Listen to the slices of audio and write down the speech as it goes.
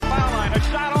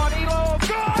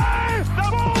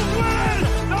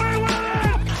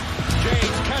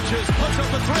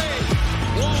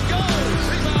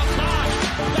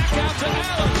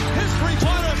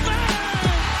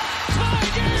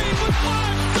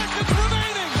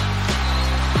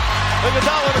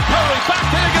Iguodala to Curry, back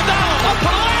to Iguodala, up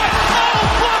for the layup. Oh,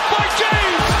 blocked by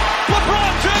James.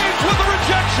 LeBron James with the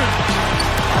rejection.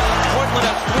 Portland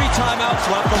has 3 timeouts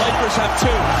left. The Lakers have 2.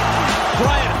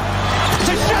 Bryant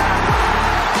to shot.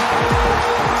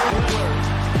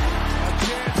 A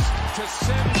chance to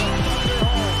send the Thunder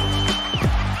home.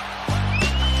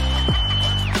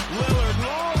 Lillard,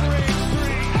 long-range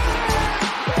 3.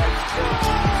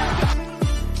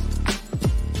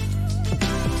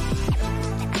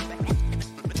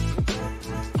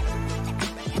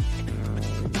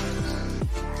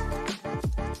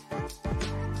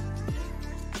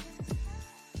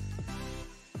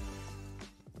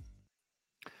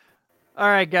 All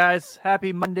right, guys.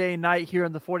 Happy Monday night here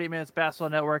on the 40 Minutes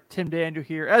Basketball Network. Tim DeAndrew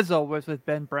here, as always, with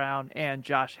Ben Brown and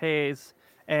Josh Hayes.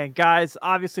 And, guys,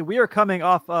 obviously, we are coming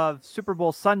off of Super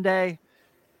Bowl Sunday.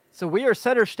 So we are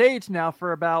center stage now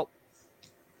for about,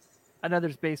 I know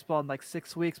there's baseball in like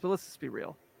 6 weeks, but let's just be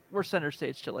real. We're center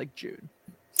stage till like June.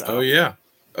 So. Oh, yeah.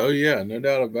 No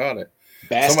doubt about it.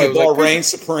 Basketball reigns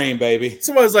supreme, baby.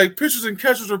 Somebody's like, pitchers and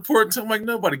catchers report. I'm like,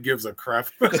 nobody gives a crap.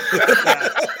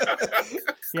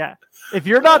 Yeah. If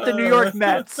you're not the New York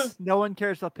Mets, no one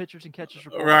cares about pitchers and catchers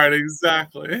report. Right,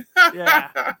 exactly.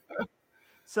 Yeah.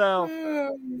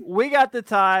 So we got the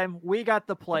time. We got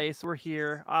the place. We're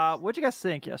here. What'd you guys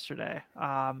think yesterday?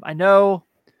 I know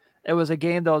it was a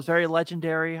game that was very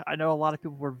legendary. I know a lot of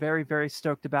people were very, very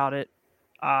stoked about it.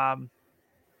 And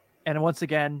once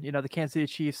again, you know, the Kansas City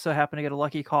Chiefs so happen to get a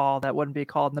lucky call that wouldn't be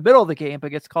called in the middle of the game,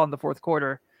 but gets called in the fourth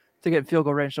quarter to get in field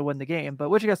goal range to win the game. But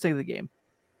what'd you guys think of the game?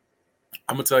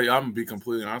 I'm going to tell you, I'm going to be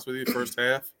completely honest with you. First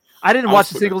half. I didn't watch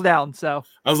the single down, so.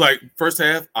 I was like, first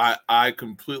half, I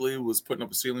completely was putting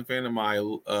up a ceiling fan in my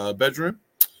bedroom.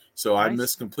 So nice. I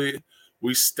missed completely.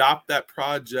 We stopped that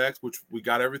project, which we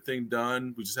got everything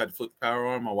done. We just had to flip the power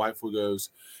on. My wife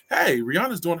goes, hey,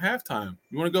 Rihanna's doing halftime.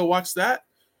 You want to go watch that?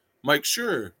 I'm like,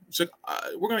 sure. She's like,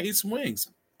 we're going to eat some wings.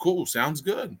 Cool. Sounds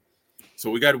good. So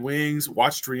we got wings,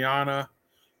 watched Rihanna.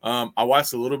 I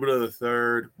watched a little bit of the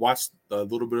third, watched a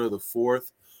little bit of the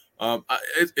fourth. I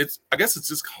guess it's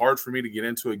just hard for me to get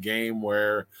into a game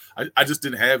where I just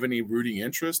didn't have any rooting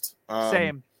interest.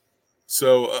 Same.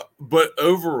 So, but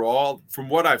overall, from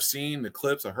what I've seen, the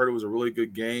clips, I heard it was a really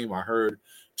good game. I heard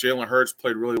Jalen Hurts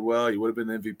played really well. He would have been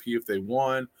the MVP if they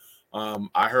won.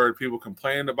 I heard people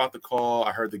complaining about the call.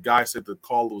 I heard the guy said the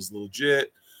call was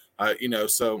legit.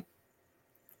 So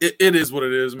it is what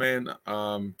it is, man.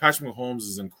 Patrick Mahomes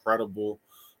is incredible.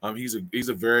 He's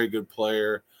a very good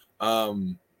player.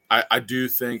 I do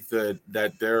think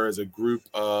that there is a group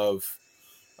of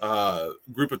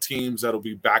teams that'll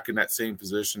be back in that same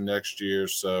position next year.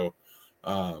 So,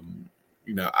 I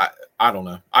don't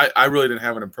know. I really didn't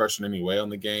have an impression anyway on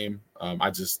the game.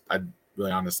 I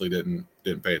really honestly didn't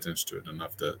pay attention to it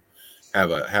enough to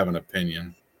have an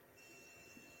opinion.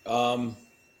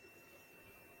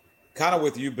 Kind of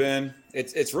with you, Ben.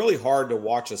 It's really hard to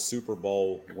watch a Super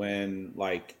Bowl when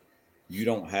like you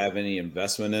don't have any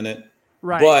investment in it.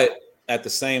 Right. But at the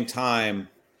same time,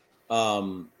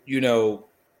 having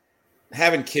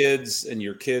kids and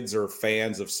your kids are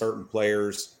fans of certain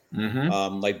players.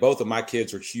 Mm-hmm. Like both of my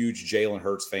kids are huge Jalen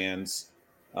Hurts fans.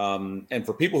 And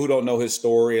for people who don't know his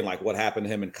story and like what happened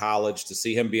to him in college, to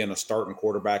see him being a starting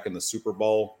quarterback in the Super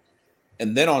Bowl,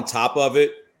 and then on top of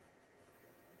it,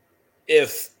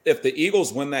 if the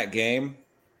Eagles win that game,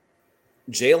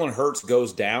 Jalen Hurts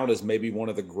goes down as maybe one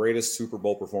of the greatest Super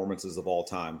Bowl performances of all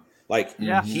time. Like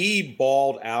he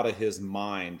balled out of his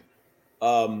mind.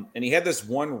 And he had this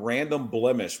one random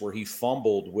blemish where he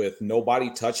fumbled with nobody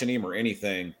touching him or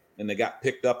anything. And they got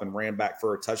picked up and ran back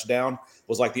for a touchdown.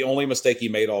 Was like the only mistake he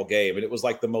made all game. And it was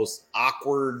like the most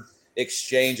awkward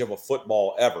exchange of a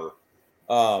football ever.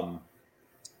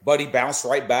 But he bounced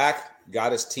right back,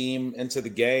 got his team into the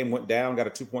game, went down, got a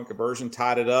 2-point conversion,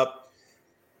 tied it up.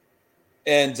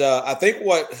 And I think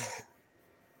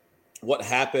what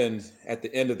happened at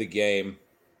the end of the game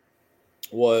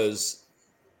was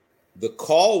the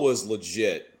call was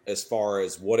legit as far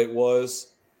as what it was.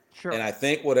 Sure. And I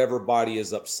think what everybody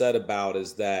is upset about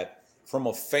is that from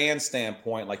a fan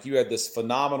standpoint, like you had this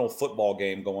phenomenal football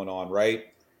game going on, right?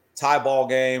 Tie ball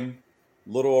game,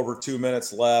 little over 2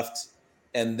 minutes left.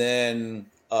 And then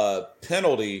a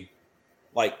penalty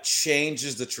like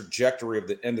changes the trajectory of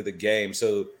the end of the game.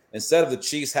 So instead of the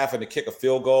Chiefs having to kick a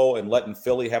field goal and letting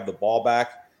Philly have the ball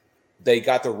back, they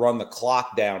got to run the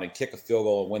clock down and kick a field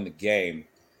goal and win the game.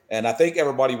 And I think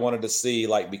everybody wanted to see,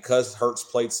 like, because Hurts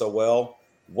played so well,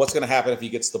 what's going to happen if he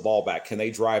gets the ball back? Can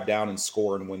they drive down and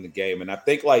score and win the game? And I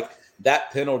think, like,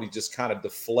 that penalty just kind of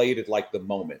deflated, like, the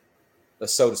moment.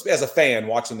 So to speak, as a fan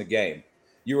watching the game,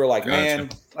 you were like, man,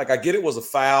 like, I get it was a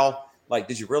foul. Like,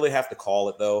 did you really have to call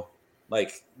it though?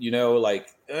 Like,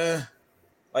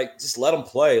 just let them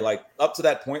play. Like up to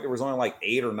that point, there was only like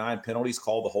 8 or 9 penalties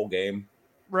called the whole game.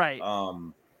 Right.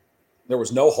 There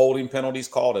was no holding penalties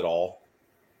called at all.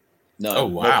 None. Oh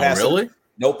wow, really?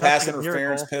 No pass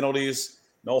interference penalties.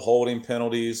 No holding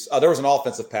penalties. There was an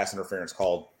offensive pass interference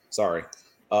called. Sorry,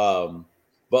 but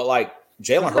like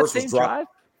Jalen Hurts was dropped.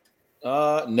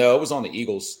 No, it was on the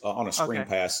Eagles on a screen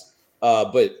pass.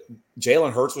 But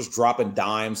Jalen Hurts was dropping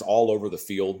dimes all over the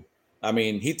field. I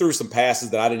mean, he threw some passes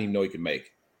that I didn't even know he could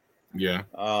make. Yeah.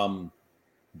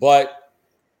 But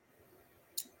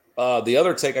the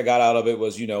other take I got out of it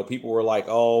was, people were like,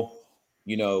 oh,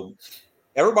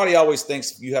 everybody always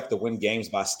thinks you have to win games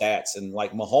by stats. And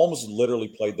like Mahomes literally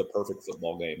played the perfect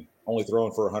football game, only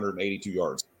throwing for 182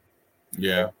 yards.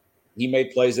 Yeah. He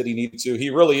made plays that he needed to. He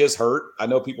really is hurt. I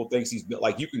know people think he's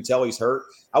like, you can tell he's hurt.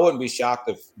 I wouldn't be shocked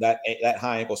if that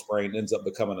high ankle sprain ends up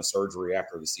becoming a surgery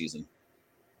after the season.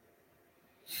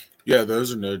 Yeah,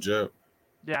 those are no joke.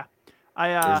 Yeah.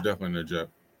 There's definitely no joke.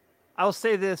 I'll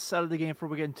say this out of the game before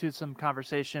we get into some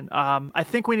conversation. I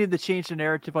think we need to change the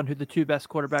narrative on who the 2 best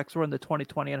quarterbacks were in the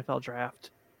 2020 NFL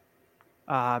draft.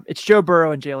 It's Joe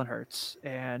Burrow and Jalen Hurts,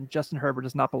 and Justin Herbert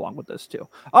does not belong with those 2.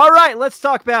 All right, let's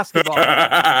talk basketball.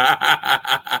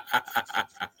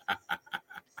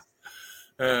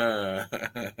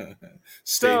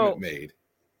 Statement made.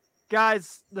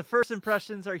 Guys, the first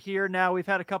impressions are here now. We've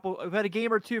had a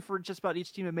game or 2 for just about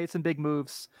each team that made some big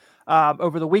moves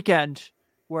over the weekend.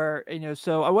 Where,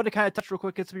 so I want to kind of touch real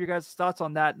quick, get some of your guys' thoughts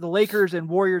on that. The Lakers and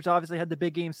Warriors obviously had the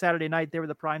big game Saturday night. They were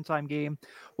the primetime game.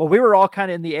 Well, we were all kind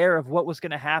of in the air of what was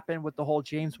going to happen with the whole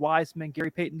James Wiseman,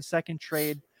 Gary Payton second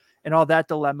trade and all that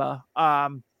dilemma.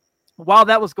 While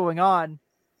that was going on,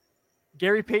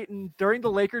 Gary Payton, during the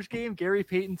Lakers game, Gary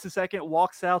Payton's the second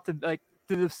walks out to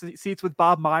the seats with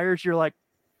Bob Myers. You're like,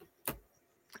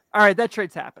 all right, that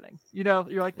trade's happening. You're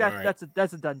like, that's a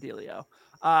done dealio.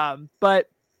 But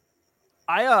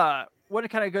I want to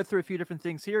kind of go through a few different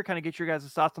things here, kind of get your guys'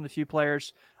 thoughts on a few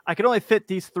players. I could only fit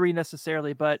these 3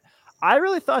 necessarily, but I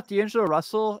really thought D'Angelo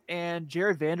Russell and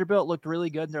Jared Vanderbilt looked really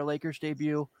good in their Lakers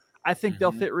debut. I think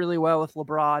they'll fit really well with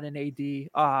LeBron and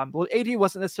AD. Well, AD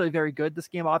wasn't necessarily very good this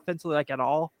game offensively, like at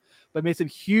all, but made some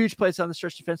huge plays on the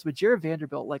stretch defense. But Jared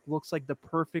Vanderbilt looks like the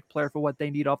perfect player for what they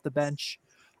need off the bench.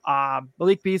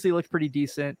 Malik Beasley looked pretty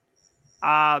decent.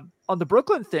 On the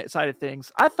Brooklyn side of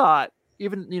things, I thought,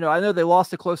 even, I know they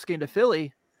lost a close game to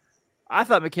Philly. I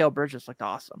thought Mikal Bridges looked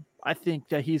awesome. I think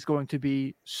that he's going to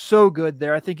be so good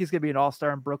there. I think he's going to be an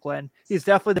all-star in Brooklyn. He's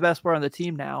definitely the best player on the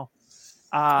team now.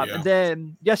 And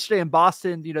then yesterday in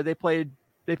Boston, they played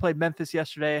Memphis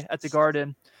yesterday at the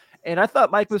Garden. And I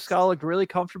thought Mike Muscala looked really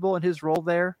comfortable in his role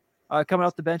there, coming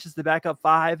off the bench as the backup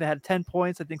 5. It had 10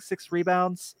 points, I think 6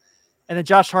 rebounds. And then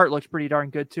Josh Hart looked pretty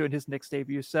darn good too in his Knicks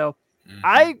debut. So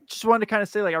I just wanted to kind of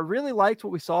say, I really liked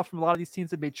what we saw from a lot of these teams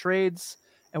that made trades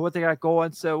and what they got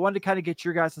going. So I wanted to kind of get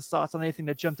your guys' thoughts on anything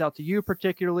that jumped out to you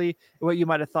particularly, and what you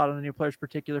might have thought on the new players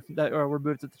particular that were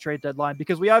moved at the trade deadline,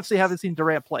 because we obviously haven't seen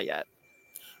Durant play yet.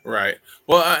 Right.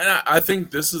 Well, I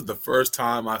think this is the first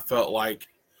time I felt like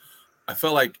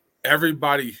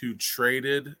everybody who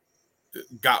traded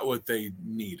got what they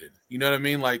needed. You know what I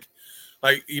mean?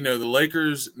 The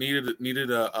Lakers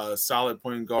needed a solid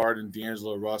point guard in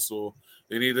D'Angelo Russell.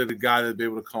 They needed a guy that'd be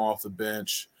able to come off the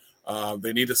bench.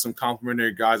 They needed some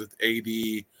complementary guys with AD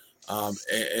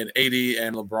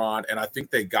and LeBron, and I think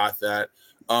they got that.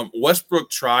 Westbrook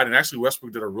tried, and actually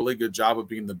Westbrook did a really good job of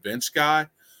being the bench guy.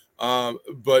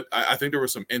 But I think there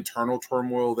was some internal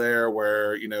turmoil there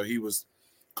where, he was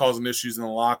causing issues in the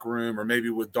locker room, or maybe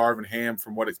with Darvin Ham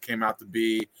from what it came out to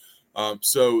be.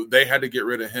 So they had to get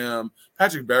rid of him.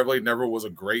 Patrick Beverley never was a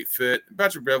great fit.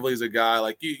 Patrick Beverley is a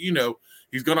guy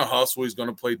he's going to hustle. He's going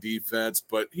to play defense,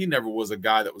 but he never was a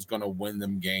guy that was going to win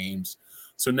them games.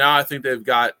 So now I think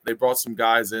they brought some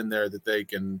guys in there that they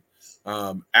can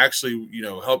actually,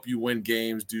 help you win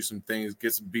games, do some things,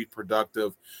 be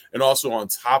productive. And also on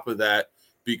top of that,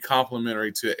 be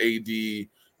complementary to AD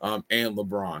and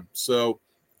LeBron. So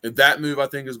that move I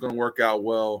think is going to work out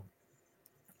well.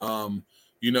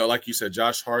 Like you said,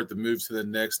 Josh Hart, the move to the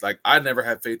Knicks, I never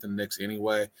had faith in the Knicks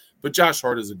anyway, but Josh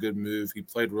Hart is a good move. He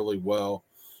played really well.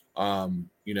 The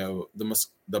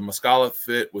Muscala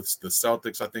fit with the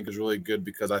Celtics, I think, is really good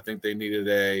because I think they needed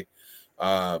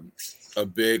a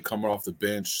big coming off the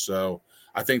bench. So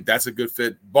I think that's a good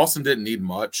fit. Boston didn't need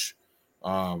much,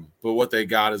 but what they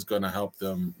got is going to help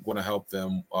them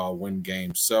win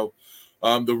games. So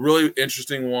the really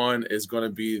interesting one is going to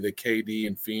be the KD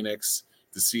in Phoenix,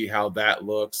 to see how that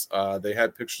looks. They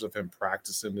had pictures of him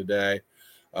practicing today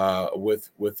with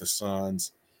the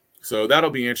Suns. So that'll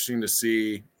be interesting to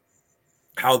see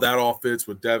how that all fits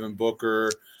with Devin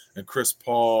Booker and Chris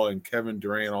Paul and Kevin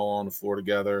Durant all on the floor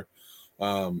together.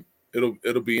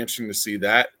 It'll be interesting to see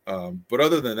that. But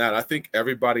other than that, I think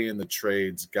everybody in the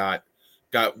trades got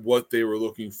what they were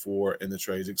looking for in the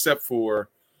trades,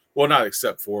 not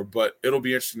except for, but it'll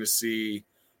be interesting to see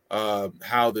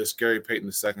how this Gary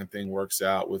Payton II thing works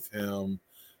out with him,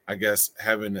 I guess,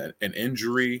 having an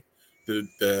injury.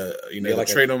 The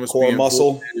trade almost core being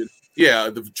muscle. Voided. Yeah,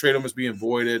 the trade almost being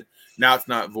voided. Now it's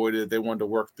not voided. They wanted to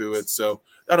work through it. So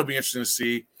that'll be interesting to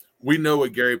see. We know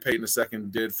what Gary Payton II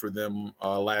did for them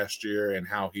last year and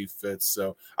how he fits.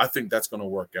 So I think that's going to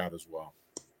work out as well.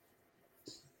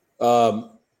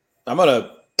 I'm going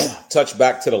to touch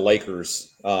back to the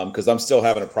Lakers because I'm still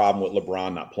having a problem with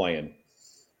LeBron not playing.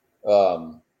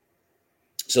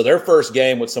 So their first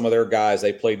game with some of their guys,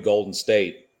 they played Golden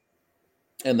State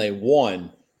and they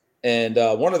won. And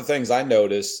one of the things I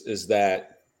noticed is that,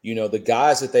 the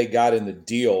guys that they got in the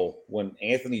deal when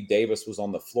Anthony Davis was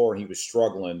on the floor and he was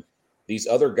struggling, these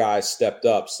other guys stepped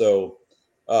up. So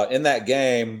in that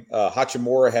game,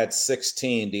 Hachimura had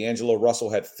 16, D'Angelo Russell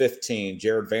had 15,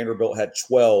 Jared Vanderbilt had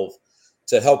 12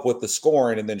 to help with the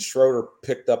scoring. And then Schroeder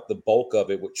picked up the bulk of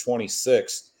it with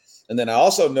 26. And then I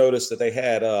also noticed that they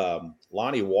had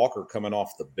Lonnie Walker coming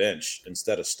off the bench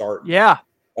instead of starting. Yeah.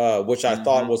 Which I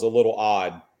thought was a little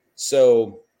odd.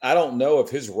 So I don't know if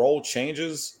his role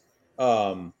changes,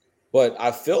 but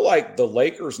I feel like the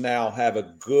Lakers now have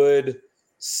a good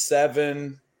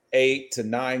 7, 8 to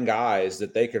 9 guys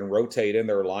that they can rotate in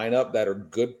their lineup that are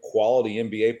good quality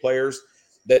NBA players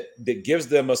that gives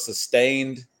them a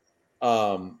sustained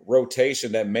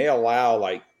rotation that may allow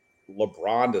like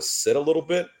LeBron to sit a little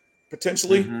bit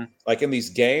potentially like in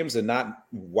these games and not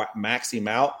max him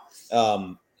out.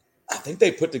 I think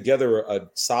they put together a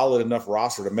solid enough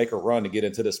roster to make a run to get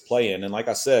into this play-in. And like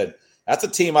I said, that's a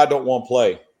team I don't want to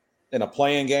play in a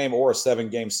play-in game or a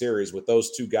 7-game series with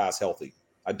those two guys healthy.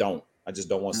 I just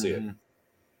don't want to see it.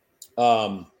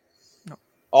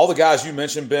 All the guys you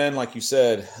mentioned, Ben, like you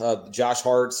said, Josh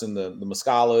Harts and the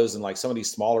Muscalas and like some of these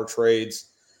smaller trades,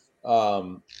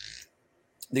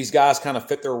 these guys kind of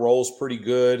fit their roles pretty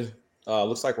good.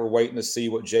 Looks like we're waiting to see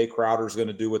what Jay Crowder is going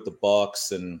to do with the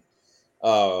Bucks and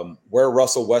where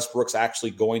Russell Westbrook's actually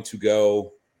going to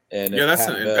go. And that's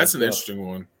an interesting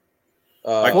one.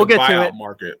 Like we'll the get to buyout it.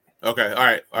 market. Okay, all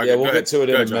right. Yeah, we'll get to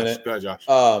it in a minute. Go ahead, Josh.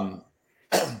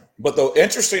 But the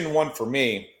interesting one for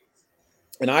me,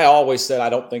 and I always said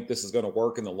I don't think this is going to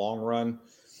work in the long run.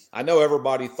 I know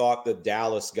everybody thought that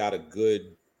Dallas got a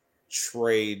good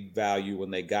trade value when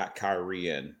they got Kyrie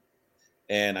in.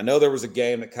 And I know there was a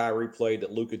game that Kyrie played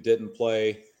that Luka didn't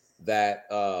play that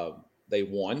they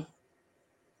won.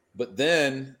 But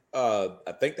then I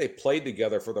think they played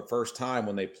together for the first time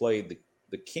when they played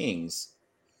the Kings.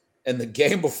 And the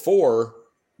game before,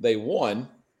 they won.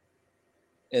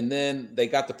 And then they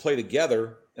got to play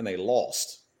together, and they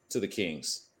lost to the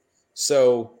Kings.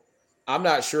 So I'm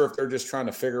not sure if they're just trying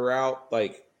to figure out,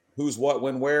 like, who's what,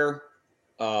 when, where.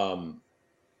 Doncic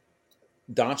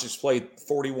played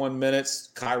 41 minutes.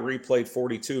 Kyrie played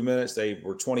 42 minutes. They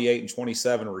were 28 and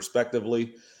 27,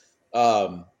 respectively.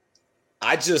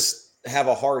 I just have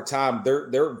a hard time.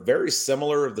 They're very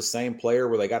similar of the same player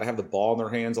where they got to have the ball in their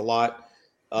hands a lot.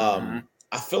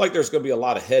 I feel like there's going to be a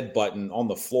lot of headbutting on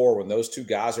the floor when those two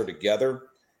guys are together.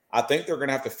 I think they're going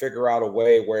to have to figure out a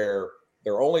way where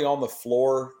they're only on the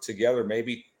floor together,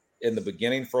 maybe in the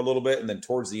beginning for a little bit and then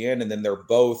towards the end, and then they're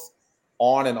both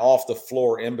on and off the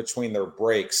floor in between their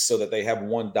breaks so that they have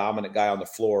one dominant guy on the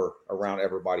floor around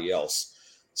everybody else.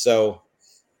 So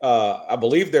I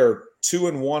believe they're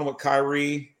 2-1 with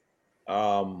Kyrie,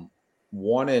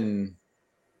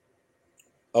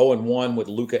 1-0-1 with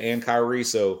Luka and Kyrie.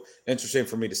 So interesting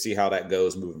for me to see how that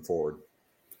goes moving forward.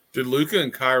 Did Luka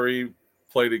and Kyrie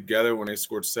play together when they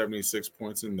scored 76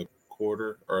 points in the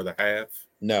quarter or the half?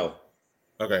 No.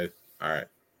 Okay. All right.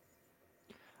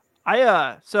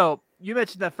 So you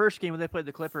mentioned that first game when they played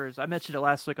the Clippers. I mentioned it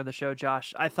last week on the show,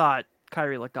 Josh. I thought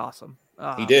Kyrie looked awesome.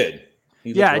 He did.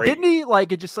 Yeah, great. Didn't he?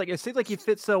 Like it seemed like he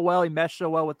fit so well. He meshed so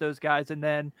well with those guys. And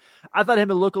then I thought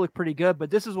him and Luka looked pretty good. But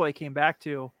this is what he came back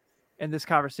to in this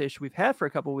conversation we've had for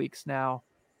a couple of weeks now.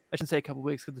 I shouldn't say a couple of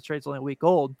weeks because the trade's only a week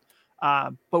old.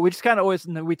 But we just kind of always,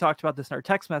 and we talked about this in our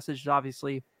text messages,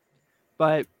 obviously.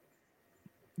 But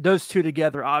those two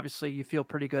together, obviously, you feel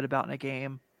pretty good about in a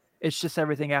game. It's just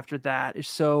everything after that is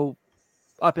so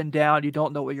up and down. You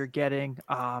don't know what you're getting.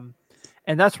 And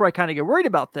that's where I kind of get worried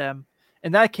about them.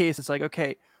 In that case, it's like,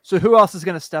 okay, so who else is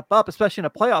going to step up, especially in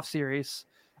a playoff series?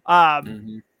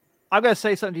 I'm going to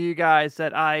say something to you guys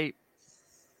that I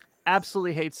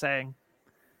absolutely hate saying.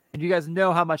 and you guys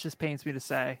know how much this pains me to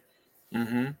say.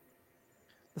 Mm-hmm.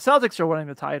 The Celtics are winning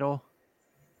the title.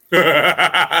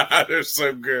 They're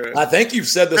so good. I think you've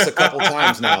said this a couple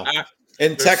times now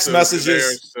in text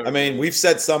messages. So I mean, good. we've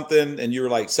said something, and you were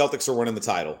like, "Celtics are winning the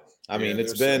title." I mean,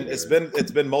 it's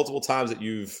been multiple times that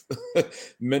you've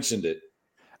mentioned it.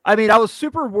 I mean, I was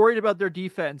super worried about their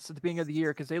defense at the beginning of the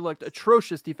year because they looked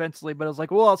atrocious defensively, but I was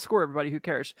like, well, I'll score everybody. Who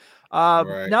cares?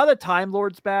 Right. Now that Time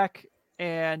Lord's back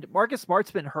and Marcus Smart's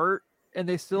been hurt and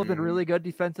they still have been really good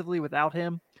defensively without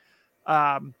him,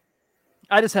 I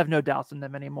just have no doubts in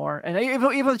them anymore. And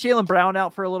even with Jaylen Brown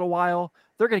out for a little while,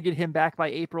 they're going to get him back by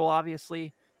April,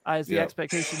 obviously, is the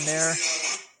expectation there.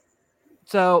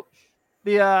 So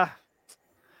the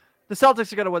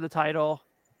Celtics are going to win the title.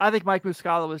 I think Mike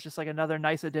Muscala was just like another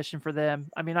nice addition for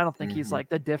them. I mean, I don't think he's like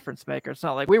the difference maker. It's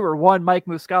not like we were one Mike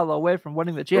Muscala away from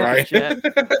winning the championship.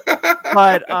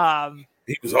 Right. But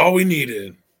he was all we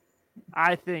needed.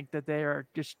 I think that they are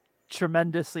just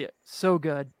tremendously so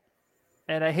good.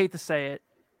 And I hate to say it,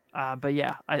 but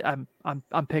yeah,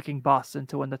 I'm picking Boston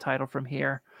to win the title from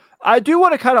here. I do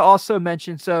want to kind of also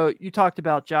mention. So you talked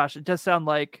about Josh. It does sound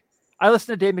like I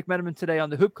listened to Dave McMenamin today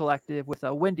on the Hoop Collective with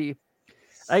Wendy.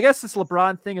 I guess this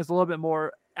LeBron thing is a little bit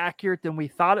more accurate than we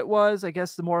thought it was. I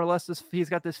guess the more or less he's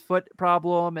got this foot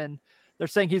problem, and they're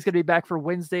saying he's going to be back for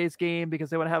Wednesday's game because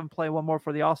they want to have him play one more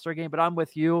for the All-Star game. But I'm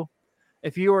with you.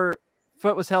 If your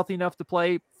foot was healthy enough to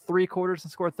play 3 quarters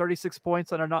and score 36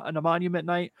 points on a Monument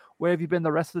night, where have you been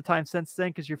the rest of the time since then?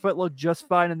 Because your foot looked just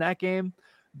fine in that game.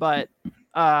 But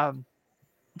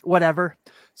whatever.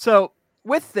 So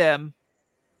with them,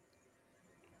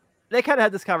 they kind of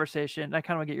had this conversation. I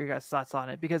kind of want to get your guys' thoughts on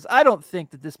it because I don't think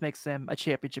that this makes them a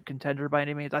championship contender by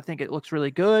any means. I think it looks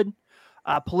really good.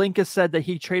 Pelinka said that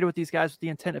he traded with these guys with the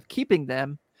intent of keeping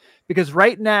them because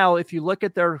right now, if you look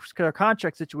at their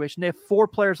contract situation, they have 4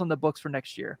 players on the books for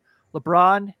next year.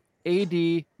 LeBron,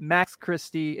 AD, Max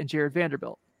Christie, and Jared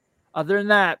Vanderbilt. Other than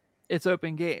that, it's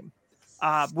open game.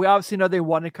 We obviously know they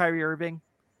wanted Kyrie Irving,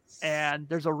 and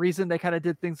there's a reason they kind of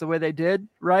did things the way they did,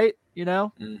 right? You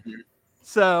know? Mm-hmm.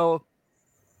 So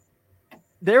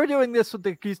they were doing this with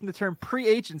using the term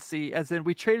pre-agency, as in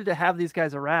we traded to have these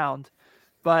guys around.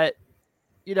 But,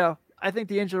 you know, I think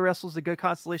D'Angelo Russell's a good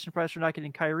consolation prize for not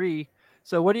getting Kyrie.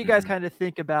 So what do you guys kind of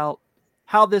think about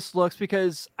how this looks?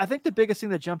 Because I think the biggest thing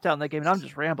that jumped out in that game, and I'm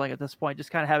just rambling at this point, just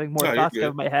kind of having more thoughts go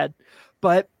in my head.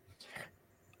 But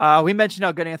we mentioned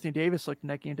how good Anthony Davis looked in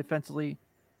that game defensively.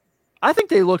 I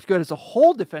think they looked good as a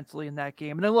whole defensively in that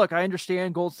game. And then look, I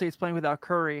understand Golden State's playing without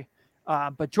Curry.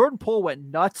 But Jordan Poole went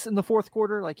nuts in the fourth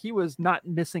quarter. Like he was not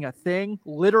missing a thing.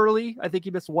 Literally, I think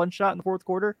he missed 1 shot in the fourth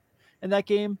quarter in that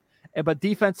game. But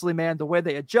defensively, man, the way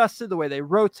they adjusted, the way they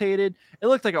rotated, it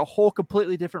looked like a whole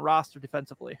completely different roster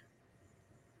defensively.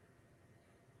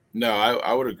 No,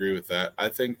 I would agree with that. I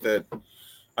think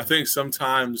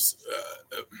sometimes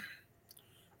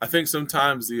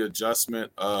the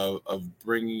adjustment of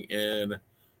bringing in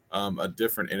a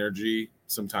different energy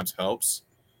sometimes helps.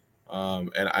 And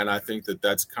I think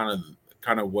that's kind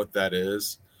of what that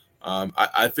is.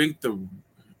 I think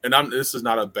this is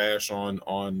not a bash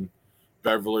on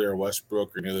Beverly or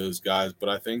Westbrook or any of those guys, but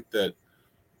I think that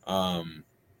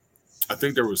I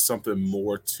think there was something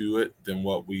more to it than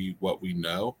what we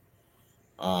know.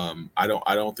 I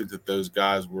don't think that those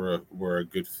guys were a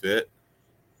good fit.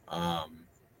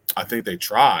 I think they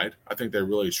tried. I think they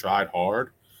really tried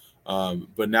hard.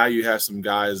 But now you have some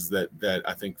guys that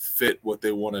I think fit what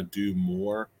they want to do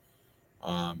more.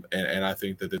 And I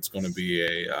think that it's going to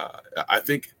be I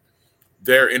think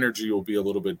their energy will be a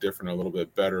little bit different, a little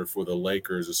bit better for the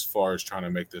Lakers as far as trying to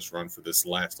make this run for this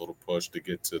last little push to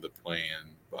get to the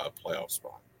play-in playoff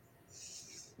spot.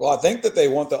 Well, I think that they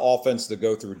want the offense to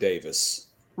go through Davis.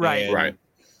 Right. And right.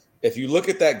 If you look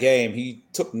at that game, he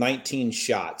took 19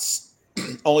 shots,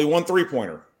 only 1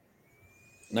 3-pointer,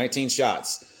 19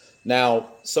 shots.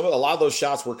 Now, a lot of those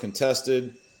shots were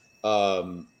contested.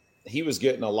 He was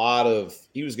getting a lot of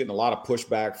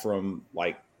pushback from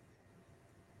like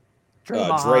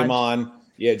Draymond.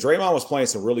 Yeah, Draymond was playing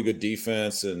some really good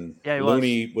defense, and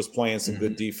Looney was playing some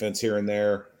good defense here and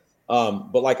there.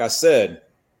 But like I said,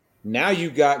 now you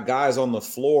got guys on the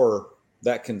floor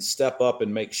that can step up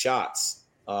and make shots.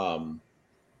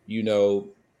 You know,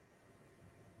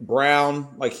 Brown,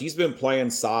 like he's been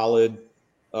playing solid.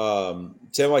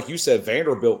 Tim, like you said,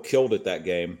 Vanderbilt killed it that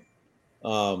game.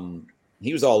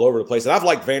 He was all over the place. And I've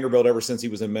liked Vanderbilt ever since he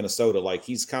was in Minnesota. Like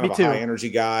he's kind of a high energy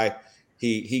guy.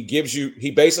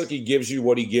 He basically gives you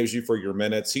what he gives you for your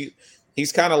minutes.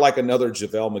 He's kind of like another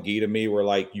JaVale McGee to me, where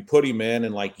like you put him in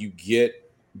and like you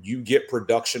get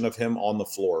production of him on the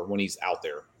floor when he's out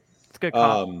there. It's good.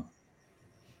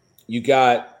 You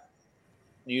got,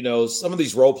 some of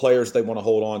these role players they want to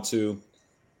hold on to.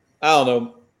 I don't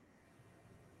know.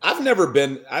 I've never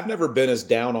been as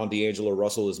down on D'Angelo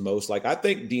Russell as most. Like, I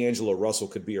think D'Angelo Russell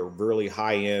could be a really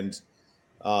high end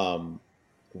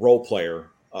role player.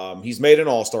 He's made an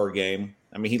All-Star game.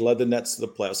 I mean, he led the Nets to the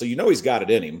playoffs, so he's got it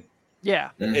in him.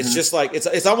 Yeah, It's just like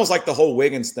it's almost like the whole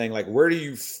Wiggins thing. Like, where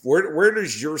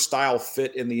does your style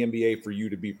fit in the NBA for you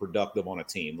to be productive on a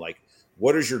team? Like,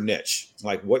 what is your niche?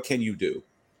 Like, what can you do?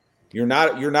 You're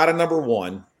not a number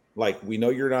one. Like, we know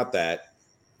you're not that.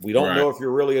 We don't know if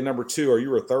you're really a number two. Are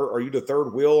you the third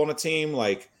wheel on a team?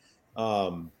 Like,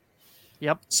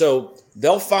 yep. So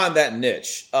they'll find that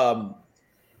niche.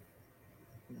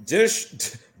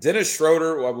 Dennis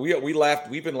Schroeder. We laughed.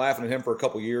 We've been laughing at him for a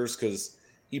couple years because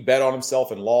he bet on himself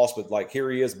and lost. But like,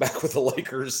 here he is back with the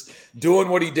Lakers, doing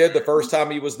what he did the first time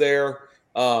he was there.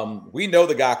 We know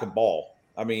the guy can ball.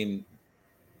 I mean,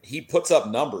 he puts up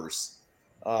numbers.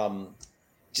 I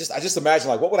just imagine,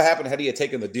 like, what would have happened had he had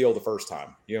taken the deal the first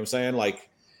time? You know what I'm saying? Like,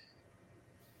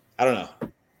 I don't know.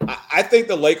 I think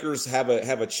the Lakers have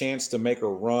a chance to make a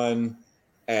run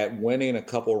at winning a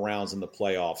couple rounds in the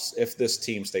playoffs if this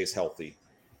team stays healthy.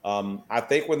 I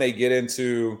think when they get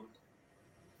into,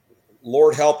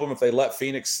 Lord help them if they let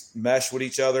Phoenix mesh with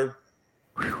each other.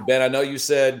 Ben, I know you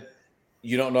said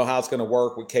you don't know how it's going to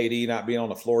work with KD not being on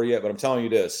the floor yet, but I'm telling you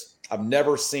this. I've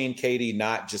never seen KD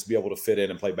not just be able to fit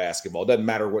in and play basketball. It doesn't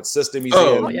matter what system he's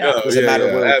in. It doesn't matter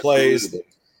where he plays.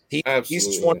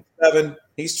 He's 27.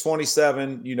 He's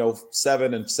 27,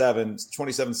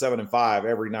 27, 7, and 5.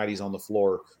 Every night he's on the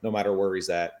floor, no matter where he's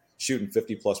at, shooting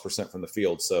 50+% from the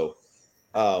field. So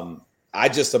I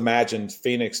just imagined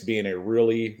Phoenix being a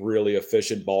really, really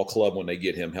efficient ball club when they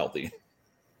get him healthy.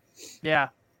 Yeah,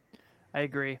 I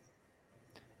agree.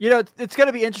 It's going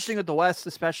to be interesting with the West,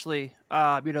 especially,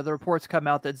 the reports come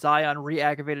out that Zion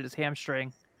re-aggravated his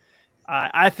hamstring.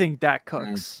 I think that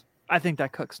cooks. I think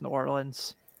that cooks New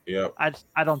Orleans. Yeah.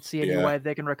 I don't see any way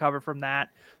they can recover from that.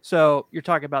 So you're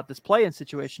talking about this play-in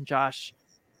situation, Josh.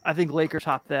 I think Lakers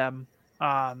top them.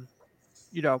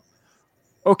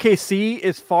 OKC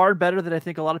is far better than I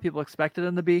think a lot of people expected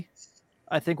them to be.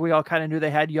 I think we all kind of knew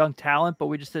they had young talent, but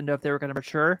we just didn't know if they were going to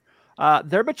mature.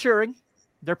 They're maturing.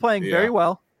 They're playing very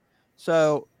well.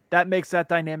 So that makes that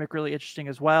dynamic really interesting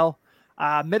as well.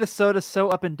 Minnesota's so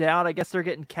up and down. I guess they're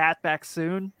getting Cat back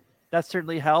soon. That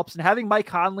certainly helps. And having Mike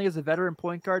Conley as a veteran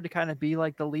point guard to kind of be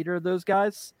like the leader of those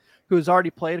guys who has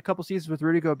already played a couple seasons with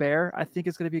Rudy Gobert, I think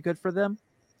is going to be good for them.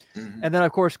 Mm-hmm. And then,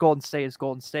 of course, Golden State is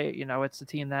Golden State. It's the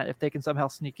team that if they can somehow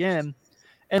sneak in.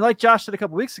 And like Josh said a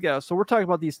couple weeks ago, so we're talking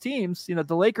about these teams.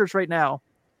 The Lakers right now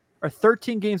are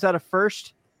 13 games out of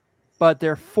first, but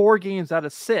they're 4 games out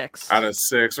of 6. Out of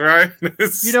 6, right?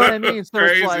 You know what I mean? So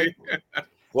crazy. It's like,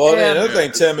 well, another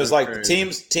thing, Tim, is like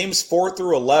teams 4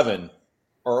 through 11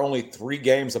 are only 3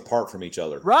 games apart from each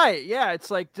other. Right? Yeah, it's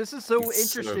like this is so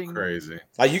interesting. So crazy.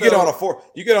 Like you get on a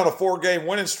 4-game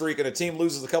winning streak, and a team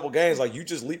loses a couple games, like you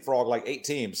just leapfrog like 8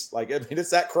 teams. Like, I mean, it's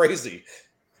that crazy.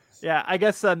 Yeah, I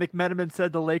guess McMenamin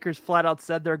said the Lakers flat out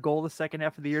said their goal the second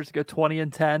half of the year is to go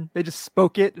 20-10. They just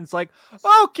spoke it, and it's like,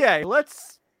 okay,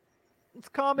 let's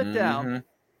calm it down.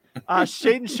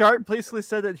 Shaedon Sharpe basically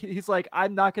said that he's like,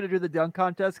 I'm not going to do the dunk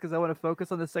contest because I want to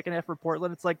focus on the second half for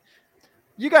Portland. It's like,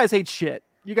 you guys ain't shit.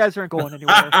 You guys aren't going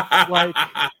anywhere. Like,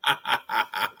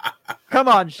 come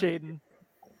on, Shaedon.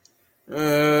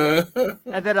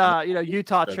 And then,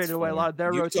 Utah traded away a lot of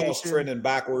their rotation. Utah's trending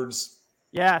backwards.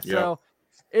 Yeah, so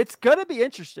it's going to be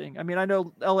interesting. I mean, I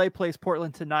know LA plays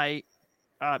Portland tonight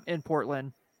in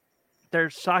Portland.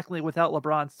 They're shockingly without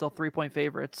LeBron still 3-point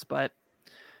favorites, but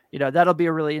that'll be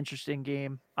a really interesting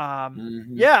game.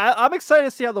 Yeah, I'm excited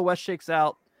to see how the West shakes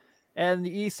out. And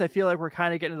the East, I feel like we're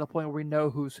kind of getting to the point where we know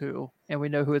who's who and we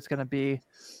know who it's going to be.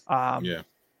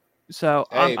 So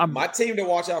hey, my team to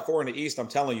watch out for in the East, I'm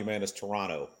telling you, man, is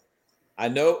Toronto. I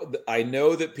know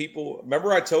that people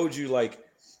remember I told you, like,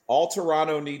 all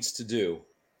Toronto needs to do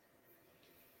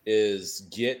is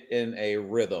get in a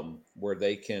rhythm where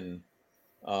they can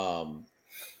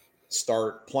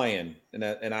start playing. And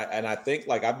I think,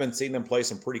 like, I've been seeing them play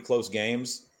some pretty close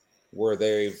games where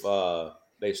they've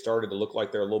started to look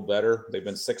like they're a little better. They've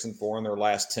been 6-4 in their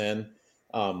last 10.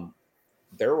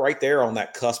 They're right there on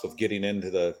that cusp of getting into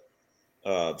the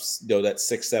that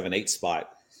 6, 7, 8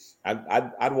 spot.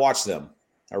 I'd watch them.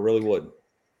 I really would.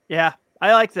 Yeah,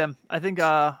 I like them. I think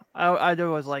I do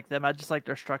always like them. I just like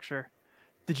their structure.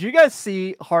 Did you guys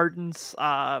see Harden's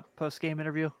post-game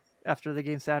interview after the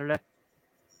game Saturday?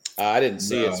 I didn't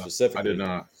see it specifically. I did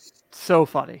not. So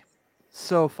funny.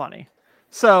 So funny.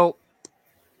 So,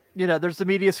 there's the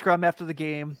media scrum after the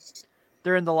game.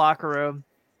 They're in the locker room.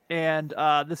 and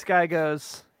this guy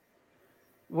goes,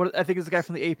 "What?" I think it's the guy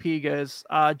from the AP goes,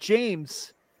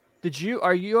 "James, did you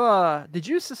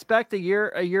suspect a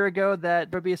year ago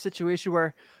that there'd be a situation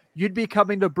where you'd be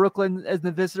coming to Brooklyn as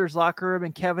the visitors' locker room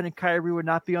and Kevin and Kyrie would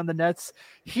not be on the Nets?"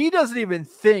 He doesn't even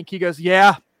think. He goes,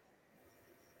 "Yeah."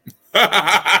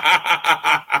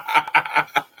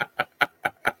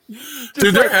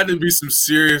 Dude, there had to be some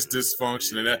serious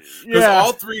dysfunction in that. Because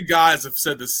all three guys have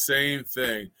said the same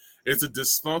thing. It's a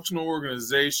dysfunctional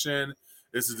organization.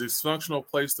 It's a dysfunctional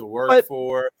place to work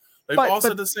for. They've all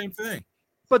said the same thing.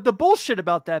 But the bullshit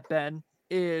about that, Ben,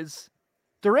 is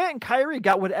Durant and Kyrie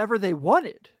got whatever they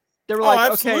wanted. They were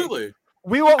like, absolutely. Okay,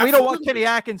 we don't want Kenny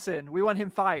Atkinson. We want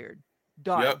him fired.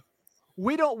 Done. Yep.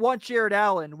 We don't want Jared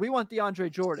Allen. We want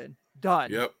DeAndre Jordan.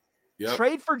 Done. Yep.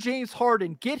 Trade for James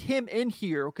Harden. Get him in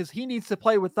here because he needs to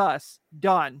play with us.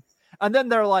 Done. And then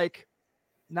they're like,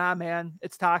 nah, man,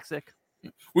 it's toxic.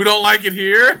 We don't like it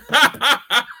here.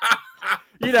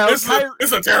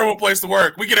 It's a terrible place to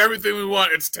work. We get everything we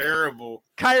want. It's terrible.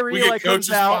 Kyrie we get coaches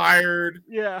fired.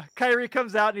 Yeah, Kyrie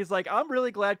comes out and he's like, I'm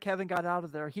really glad Kevin got out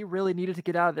of there. He really needed to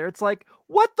get out of there. It's like,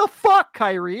 what the fuck,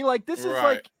 Kyrie? Like, this is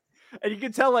like, and you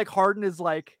can tell like Harden is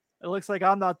like, it looks like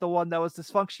I'm not the one that was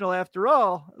dysfunctional after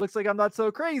all. It looks like I'm not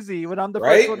so crazy when I'm the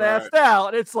first one asked out.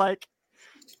 And it's like,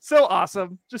 so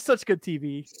awesome. Just such good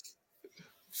TV.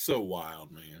 So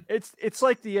wild, man. It's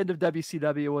like the end of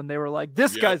WCW when they were like,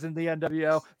 this guy's in the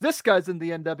NWO, this guy's in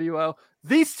the NWO,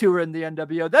 these two are in the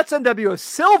NWO. That's NWO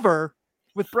Silver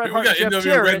with Bret Hart and Jeff NWO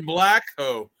Jarrett. Red and Black.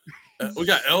 We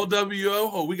got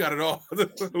LWO. We got it all.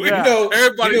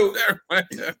 Everybody.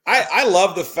 I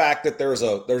love the fact that there's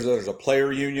a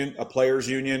players union,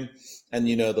 and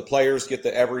the players get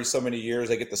to every so many years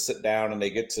they get to sit down and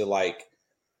they get to like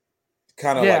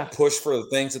kind of like push for the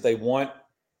things that they want.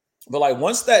 But like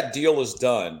once that deal is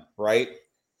done, right?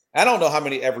 I don't know how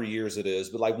many every years it is,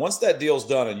 but like once that deal's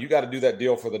done and you got to do that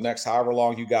deal for the next however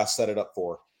long you guys set it up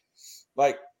for,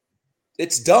 like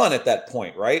it's done at that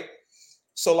point, right?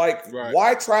 So like,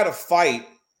 why try to fight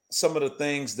some of the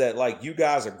things that like you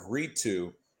guys agreed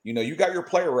to? You got your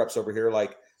player reps over here,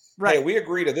 like, hey, we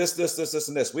agree to this,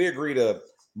 and this. We agree to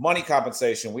money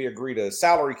compensation. We agree to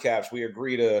salary caps. We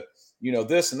agree to,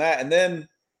 this and that. And then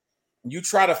you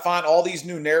try to find all these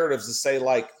new narratives to say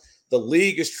like the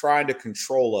league is trying to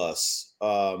control us. They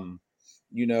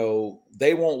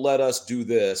won't let us do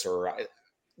this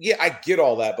I get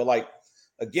all that. But like,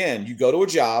 again, you go to a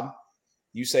job,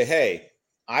 you say, hey,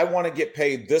 I want to get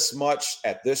paid this much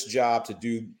at this job to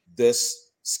do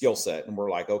this skill set. And we're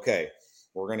like, okay,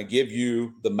 we're going to give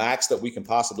you the max that we can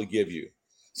possibly give you.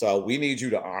 So we need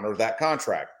you to honor that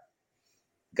contract.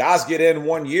 Guys get in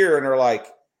 1 year and they're like,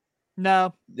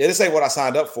 no, this ain't what I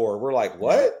signed up for. We're like,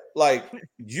 what? Like,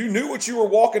 you knew what you were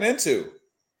walking into,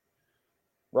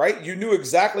 right? You knew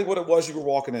exactly what it was you were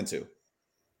walking into.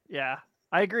 Yeah,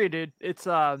 I agree, dude. It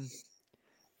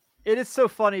is so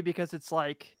funny because it's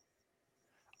like,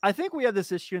 I think we have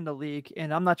this issue in the league,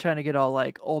 and I'm not trying to get all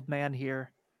like old man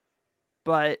here,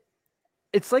 but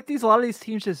it's like a lot of these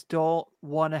teams just don't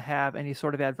want to have any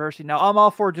sort of adversity. Now, I'm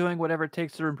all for doing whatever it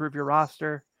takes to improve your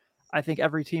roster. I think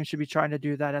every team should be trying to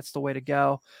do that. That's the way to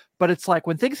go. But it's like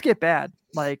when things get bad,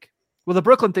 like, well, the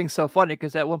Brooklyn thing's so funny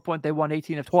because at one point they won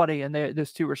 18 of 20, and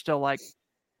those two were still like,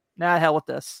 nah, hell with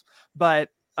this. But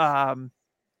how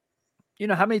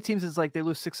many teams is like they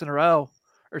lose 6 in a row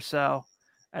or so,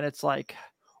 and it's like,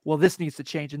 well, this needs to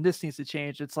change and this needs to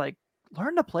change. It's like,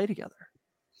 learn to play together.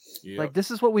 Yep. Like,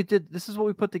 this is what we did. This is what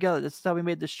we put together. This is how we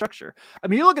made this structure. I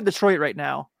mean, you look at Detroit right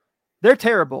now. They're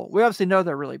terrible. We obviously know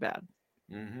they're really bad.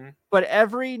 Mm-hmm. But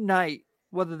every night,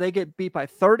 whether they get beat by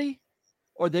 30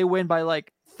 or they win by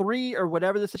like 3 or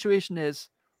whatever the situation is,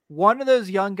 one of those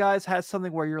young guys has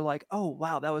something where you're like, oh,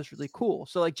 wow, that was really cool.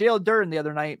 So like Jalen Duren the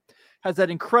other night has that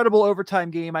incredible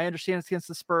overtime game. I understand it's against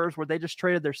the Spurs where they just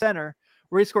traded their center,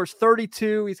 where he scores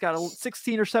 32. He's got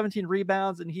 16 or 17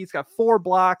 rebounds and he's got 4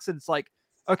 blocks. And it's like,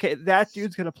 okay, that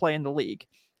dude's going to play in the league.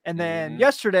 And then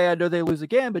yesterday, I know they lose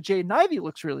again, but Jaden Ivey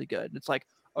looks really good. And it's like,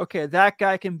 okay, that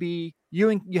guy can be you,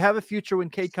 and you have a future when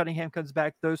Cade Cunningham comes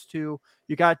back. Those two,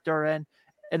 you got Duren,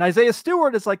 and Isaiah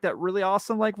Stewart is like that really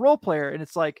awesome like role player. And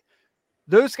it's like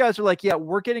those guys are like, yeah,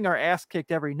 we're getting our ass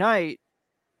kicked every night,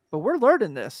 but we're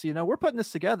learning this. We're putting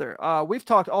this together. We've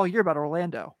talked all year about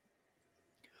Orlando.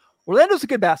 Orlando's a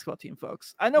good basketball team,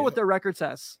 folks. I know what their record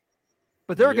says,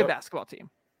 but they're a good basketball team.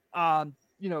 And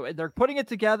they're putting it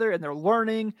together and they're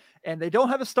learning, and they don't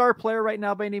have a star player right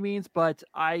now by any means, but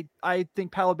I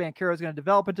think Paolo Banchero is going to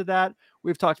develop into that.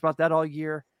 We've talked about that all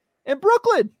year. And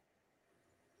Brooklyn,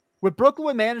 what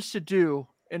Brooklyn managed to do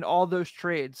in all those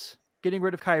trades, getting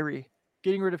rid of Kyrie,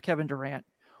 getting rid of Kevin Durant,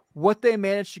 what they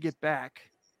managed to get back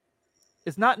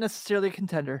is not necessarily a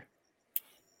contender.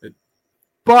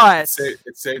 But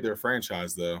it saved their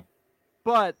franchise, though.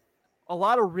 But a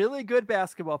lot of really good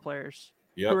basketball players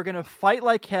who are going to fight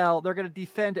like hell. They're going to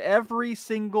defend every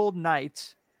single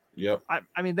night. Yep.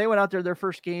 I mean, they went out there their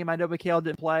first game. I know Mikal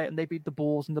didn't play, and they beat the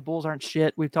Bulls, and the Bulls aren't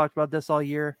shit. We've talked about this all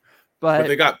year. But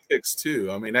they got picks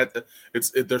too. I mean,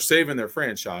 they're saving their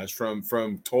franchise from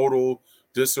total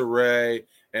disarray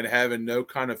and having no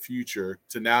kind of future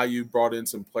to now you brought in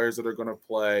some players that are going to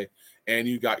play, and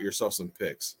you got yourself some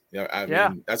picks. Yeah, I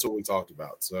mean, that's what we talked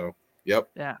about. So, yep.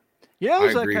 Yeah.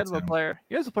 Who's that kind of a player?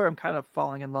 Here's a player I'm kind of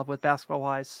falling in love with basketball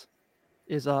wise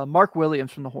is Mark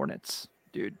Williams from the Hornets,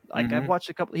 dude. Like I've watched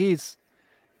a couple. He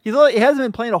hasn't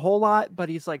been playing a whole lot, but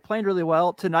he's like playing really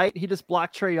well. Tonight he just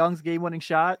blocked Trae Young's game-winning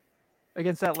shot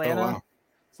against Atlanta. Oh, wow.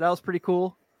 So that was pretty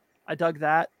cool. I dug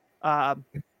that. But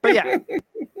yeah.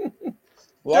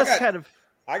 Well,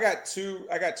 I got two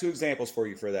examples for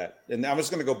you for that. And I'm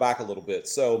just going to go back a little bit.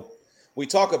 So we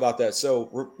talk about that.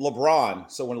 So LeBron,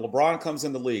 so when LeBron comes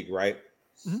in the league, right?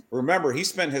 Mm-hmm. Remember, he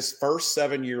spent his first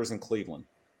 7 years in Cleveland.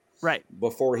 Right.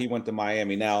 Before he went to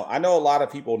Miami. Now, I know a lot of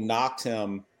people knocked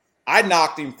him. I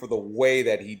knocked him for the way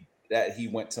that he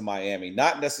went to Miami,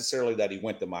 not necessarily that he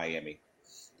went to Miami.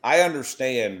 I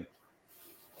understand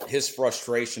his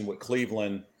frustration with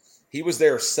Cleveland. He was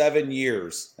there 7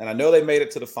 years, and I know they made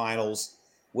it to the finals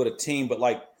with a team, but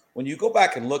like when you go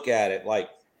back and look at it, like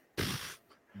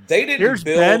they didn't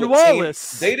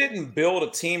They didn't build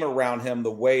a team around him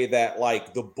the way that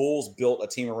like the Bulls built a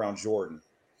team around Jordan.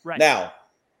 Right. Now,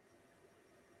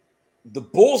 the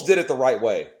Bulls did it the right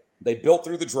way. They built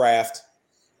through the draft.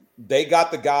 They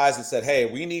got the guys that said, hey,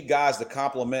 we need guys to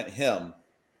complement him.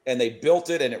 And they built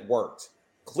it and it worked.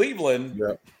 Cleveland,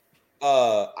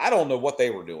 I don't know what they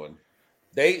were doing.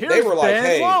 They were like,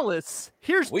 hey, Wallace.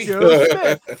 Here's Joe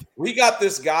Smith. We got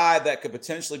this guy that could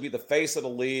potentially be the face of the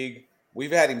league.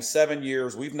 We've had him 7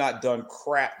 years. We've not done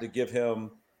crap to give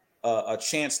him a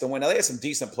chance to win. Now, they had some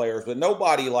decent players, but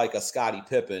nobody like a Scottie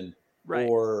Pippen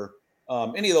or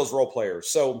any of those role players.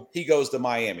 So he goes to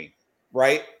Miami,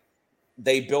 right?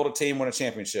 They build a team, win a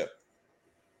championship.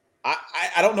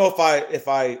 I don't know if I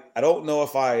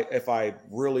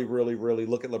really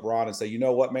look at LeBron and say, you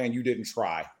know what, man, you didn't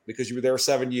try because you were there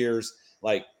 7 years.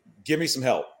 Like, give me some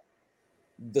help.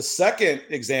 The second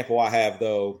example I have,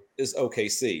 though, is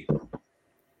OKC,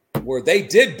 where they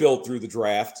did build through the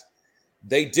draft.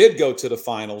 They did go to the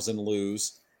finals and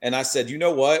lose. And I said, you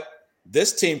know what?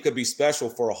 This team could be special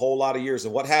for a whole lot of years.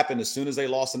 And what happened as soon as they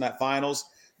lost in that finals?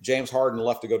 James Harden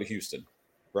left to go to Houston,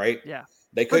 right? Yeah.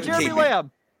 They couldn't keep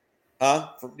him.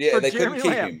 They couldn't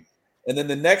keep him. And then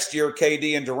the next year,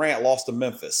 KD and Durant lost to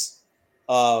Memphis.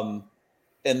 And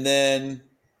then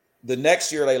the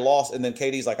next year they lost. And then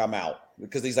KD's like, I'm out.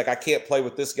 Because he's like, I can't play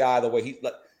with this guy the way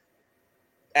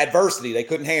adversity. They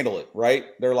couldn't handle it,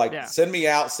 right? They're like, send me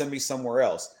out, send me somewhere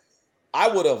else. I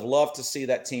would have loved to see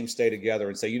that team stay together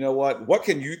and say, you know what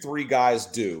can you three guys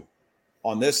do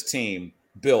on this team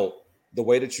built the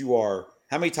way that you are?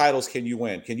 How many titles can you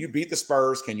win? Can you beat the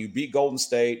Spurs? Can you beat Golden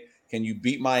State? Can you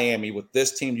beat Miami with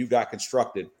this team you got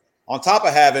constructed? On top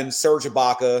of having Serge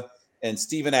Ibaka and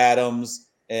Steven Adams.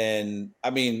 And I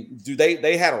mean,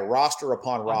 they had a roster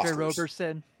upon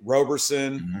rosters.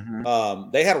 Roberson.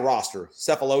 Mm-hmm. They had a roster.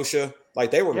 Cephalosha,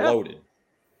 like they were loaded.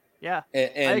 Yeah,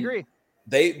 and I agree.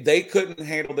 They couldn't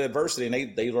handle the adversity,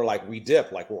 and they were like, we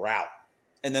dip, like we're out.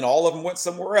 And then all of them went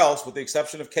somewhere else, with the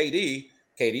exception of KD.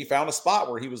 KD found a spot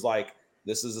where he was like,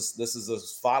 this is a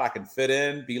spot I can fit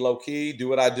in, be low key, do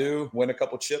what I do, win a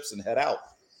couple chips, and head out.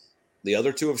 The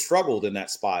other two have struggled in that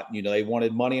spot. You know, they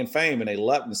wanted money and fame, and they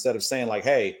left instead of saying like,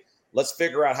 hey, let's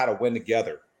figure out how to win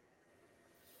together.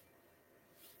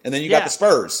 And then you got the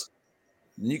Spurs.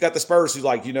 And you got the Spurs who's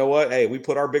like, you know what? Hey, we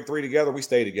put our big three together. We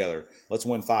stay together. Let's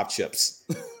win 5 chips.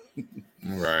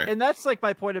 Right. And that's like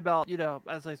my point about, you know,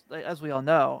 as we all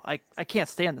know, I can't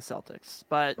stand the Celtics,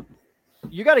 but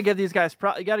you got to give these guys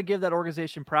you got to give that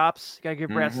organization props. You got to give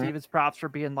Brad Stevens props for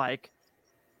being like,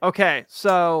 okay,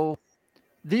 so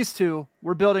these two,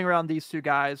 we're building around these two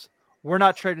guys. We're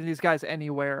not trading these guys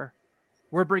anywhere.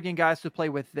 We're bringing guys to play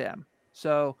with them.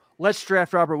 So let's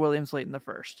draft Robert Williams late in the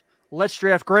first. Let's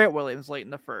draft Grant Williams late in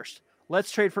the first.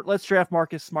 Let's draft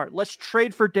Marcus Smart. Let's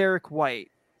trade for Derek White.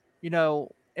 You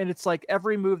know, and it's like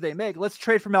every move they make, let's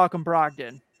trade for Malcolm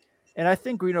Brogdon. And I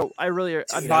think, you know, I really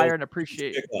admire and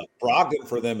appreciate Brogdon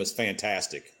for them is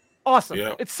fantastic. Awesome.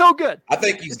 Yeah. It's so good. I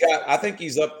think he's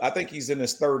in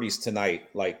his 30s tonight,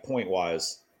 like point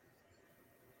wise.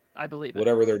 I believe it.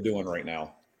 Whatever they're doing right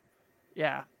now.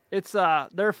 Yeah. It's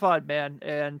they're fun, man.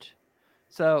 And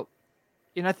so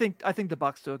And I think the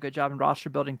Bucks do a good job in roster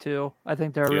building too. I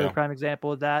think they're a really prime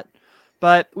example of that.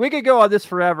 But we could go on this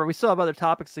forever. We still have other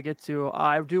topics to get to.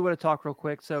 I do want to talk real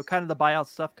quick. So kind of the buyout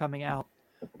stuff coming out,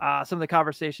 some of the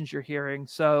conversations you're hearing.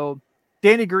 So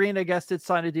Danny Green, I guess, did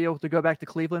sign a deal to go back to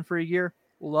Cleveland for a year.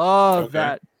 Love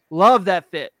that. Love that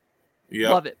fit. Yep.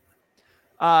 Love it.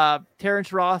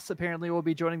 Terrence Ross apparently will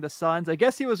be joining the Suns. I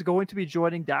guess he was going to be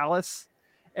joining Dallas.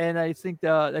 And I think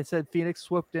they said Phoenix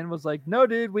swooped in, was like, no,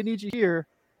 dude, we need you here.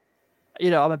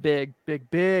 I'm a big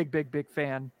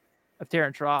fan of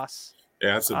Terrence Ross.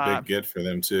 Yeah, that's a big get for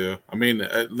them too. I mean,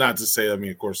 not to say,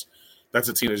 of course, that's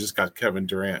a team that just got Kevin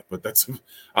Durant, but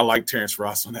I like Terrence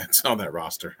Ross on that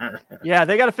roster. Yeah,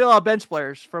 they got to fill out bench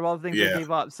players from all the things they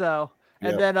gave up. So,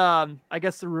 and then I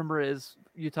guess the rumor is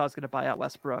Utah's going to buy out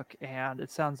Westbrook, and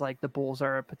it sounds like the Bulls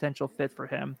are a potential fit for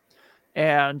him.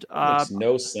 And makes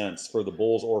no sense for the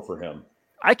Bulls or for him.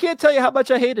 I can't tell you how much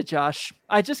I hate it, Josh.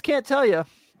 I just can't tell you.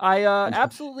 I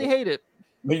absolutely hate it.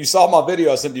 But you saw my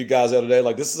video I sent to you guys the other day.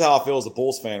 Like, this is how I feel as a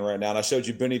Bulls fan right now. And I showed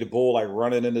you Benny the Bull like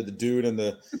running into the dude in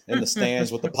the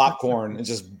stands with the popcorn and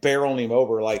just barreling him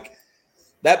over. Like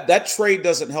that trade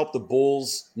doesn't help the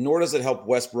Bulls, nor does it help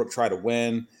Westbrook try to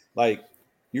win. Like,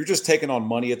 you're just taking on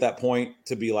money at that point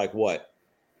to be like what?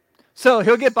 So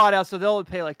he'll get bought out, so they'll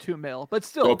pay like $2 million. But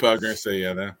still,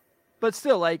 But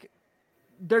still, like,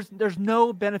 there's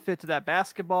no benefit to that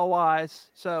basketball wise.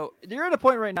 So you're at a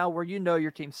point right now where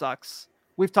your team sucks.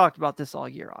 We've talked about this all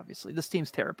year. Obviously, this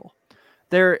team's terrible.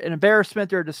 They're an embarrassment.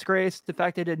 They're a disgrace. The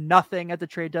fact they did nothing at the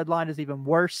trade deadline is even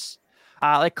worse.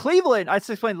 Like Cleveland, I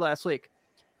explained last week.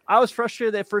 I was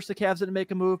frustrated that at first the Cavs didn't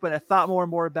make a move, but I thought more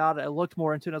and more about it. I looked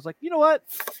more into it. I was like, you know what?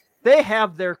 They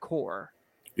have their core.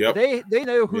 Yep. They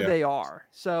know who they are.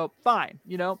 So fine.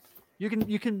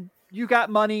 You got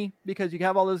money because you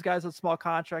have all those guys with small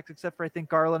contracts, except for I think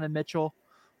Garland and Mitchell.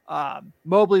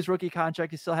 Mobley's rookie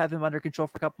contract, you still have him under control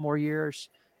for a couple more years.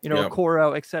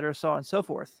 Okoro, et cetera, so on and so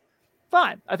forth.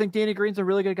 Fine. I think Danny Green's a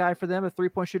really good guy for them. A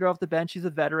 3-point shooter off the bench. He's a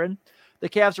veteran. The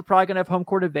Cavs are probably going to have home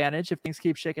court advantage if things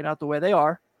keep shaking out the way they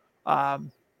are.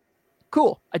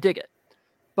 Cool. I dig it.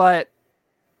 But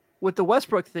with the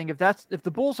Westbrook thing, if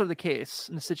the Bulls are the case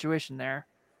in the situation there,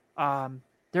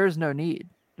 there is no need.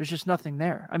 There's just nothing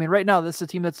there. I mean, right now, this is a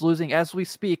team that's losing as we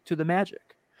speak to the Magic,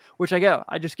 which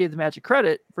I just gave the Magic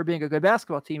credit for being a good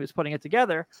basketball team, is putting it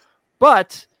together.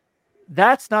 But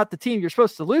that's not the team you're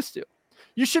supposed to lose to.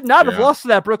 You should not have lost to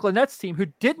that Brooklyn Nets team who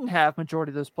didn't have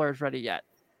majority of those players ready yet.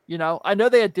 I know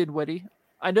they had Dinwiddie.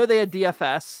 I know they had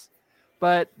DFS,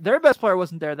 but their best player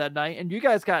wasn't there that night, and you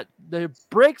guys got the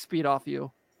break speed off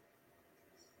you.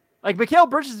 Like, Mikal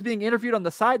Bridges is being interviewed on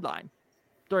the sideline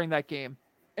during that game,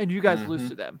 and you guys lose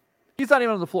to them. He's not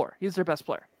even on the floor. He's their best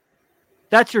player.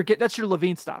 That's your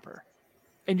Levine stopper,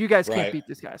 and you guys can't beat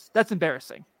these guys. That's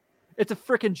embarrassing. It's a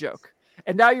freaking joke.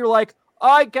 And now you're like,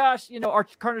 oh gosh, our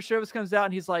Karnisovas comes out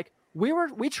and he's like, we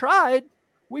tried.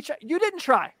 You didn't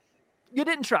try.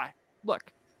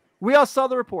 Look, we all saw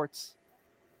the reports.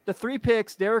 The 3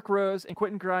 picks, Derrick Rose and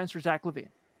Quentin Grimes for Zach LaVine.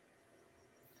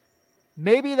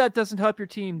 Maybe that doesn't help your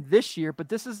team this year, but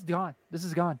this is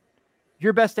gone.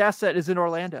 Your best asset is in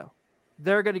Orlando.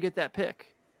 They're going to get that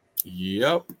pick.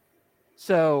 Yep.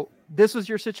 So this was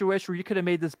your situation where you could have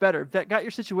made this better. That got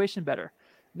your situation better.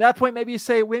 At that point, maybe you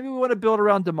say, maybe we want to build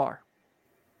around DeMar.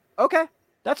 Okay,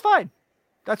 that's fine.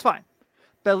 But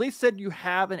at least said you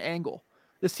have an angle.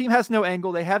 This team has no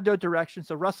angle. They have no direction.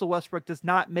 So Russell Westbrook does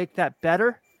not make that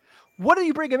better. What do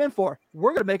you bring him in for?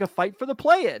 We're going to make a fight for the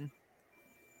play-in.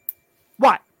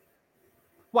 Why?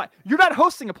 You're not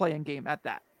hosting a play-in game at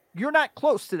that. You're not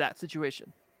close to that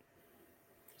situation.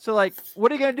 So, like,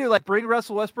 what are you going to do? Like, bring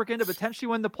Russell Westbrook in to potentially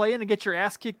win the play-in and get your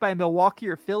ass kicked by Milwaukee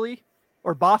or Philly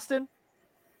or Boston?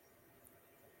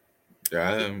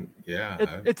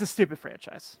 It's a stupid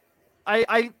franchise.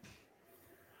 I'm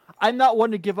not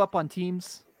one to give up on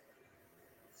teams,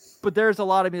 but there's a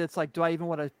lot of me that's like, do I even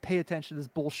want to pay attention to this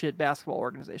bullshit basketball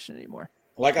organization anymore?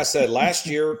 Like I said, last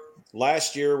year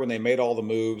when they made all the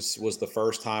moves was the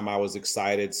first time I was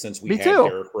excited since we had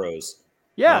Derrick Rose.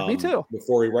 Yeah, me too.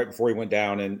 Right before he went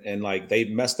down, and like they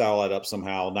messed all that up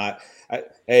somehow.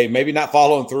 Maybe not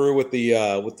following through with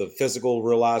the physical,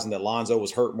 realizing that Lonzo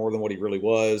was hurt more than what he really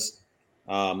was.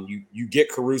 You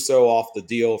get Caruso off the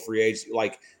deal, free agent.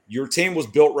 Like, your team was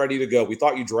built ready to go. We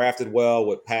thought you drafted well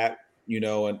with Pat,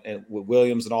 and with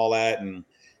Williams and all that. And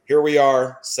here we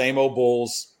are, same old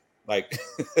Bulls. Like,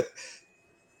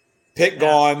 pick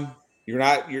gone. Be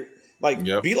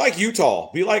like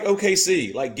Utah. Be like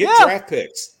OKC. Like, get draft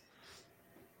picks.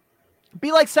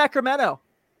 Be like Sacramento.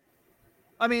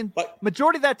 I mean,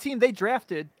 majority of that team they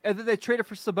drafted, and then they traded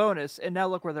for Sabonis, and now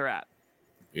look where they're at.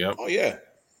 Yep. Oh yeah.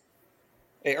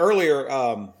 Hey, earlier,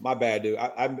 my bad, dude.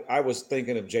 I was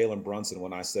thinking of Jalen Brunson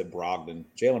when I said Brogdon.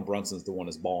 Jalen Brunson's the one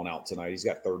that's balling out tonight. He's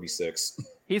got 36.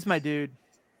 He's my dude.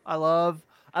 I love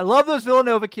those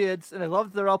Villanova kids, and I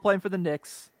love that they're all playing for the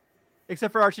Knicks,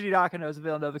 except for Archie Diacono is a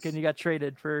Villanova kid, and he got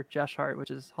traded for Josh Hart, which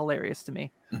is hilarious to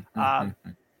me.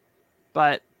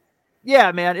 But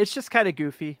yeah, man, it's just kind of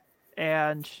goofy,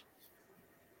 and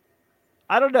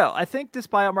I don't know. I think this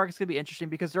buyout market is going to be interesting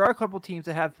because there are a couple teams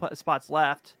that have spots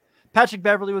left. Patrick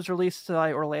Beverly was released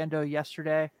by Orlando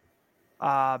yesterday.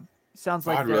 Sounds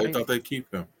like I really thought they'd keep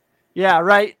him. Yeah,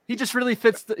 right. He just really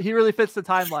fits. He really fits the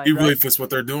timeline. He really fits what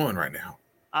they're doing right now.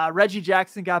 Reggie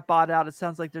Jackson got bought out. It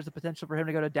sounds like there's a potential for him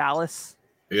to go to Dallas.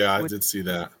 Yeah, I did see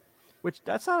that. Which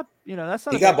that's not. That's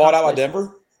not. He got bought out by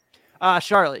Denver.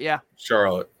 Charlotte. Yeah.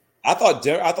 Charlotte. I thought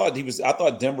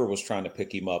Denver was trying to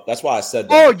pick him up. That's why I said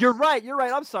that. Oh, you're right. You're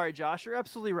right. I'm sorry, Josh. You're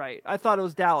absolutely right. I thought it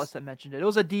was Dallas that mentioned it. It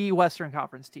was a D Western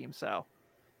Conference team. So,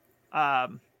 I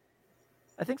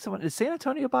think did San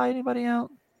Antonio buy anybody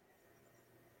out?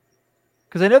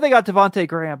 Because I know they got Devontae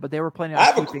Graham, but they were planning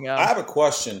on keeping up. I have a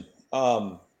question.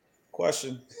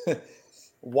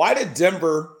 Why did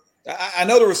Denver? I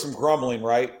know there was some grumbling,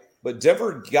 right? But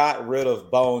Denver got rid of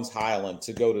Bones Highland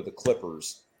to go to the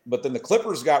Clippers. But then the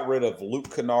Clippers got rid of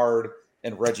Luke Kennard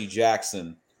and Reggie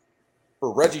Jackson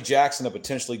for Reggie Jackson to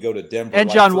potentially go to Denver.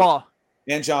 And John Wall.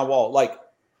 And John Wall. Like,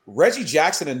 Reggie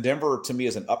Jackson in Denver, to me,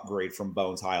 is an upgrade from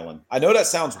Bones Highland. I know that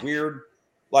sounds weird.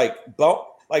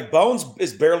 Bones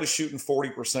is barely shooting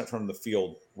 40% from the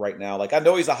field right now. Like, I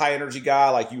know he's a high-energy guy.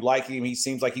 Like, you like him. He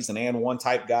seems like he's an and-one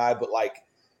type guy. But, like,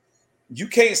 you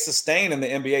can't sustain in the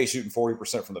NBA shooting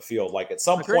 40% from the field. Like, at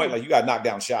some point, like, you got to knock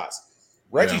down shots.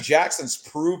 Reggie Jackson's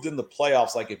proved in the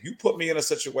playoffs, like, if you put me in a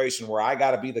situation where I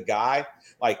got to be the guy,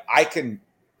 like, I can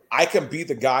be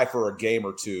the guy for a game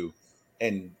or two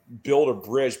and build a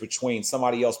bridge between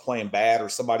somebody else playing bad or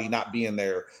somebody not being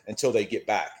there until they get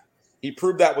back. He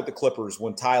proved that with the Clippers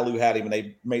when Ty Lue had him and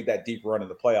they made that deep run in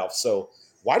the playoffs. So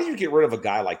why do you get rid of a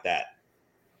guy like that?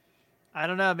 I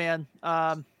don't know, man.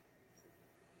 Yeah,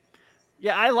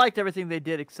 I liked everything they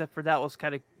did except for that was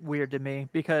kind of weird to me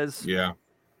because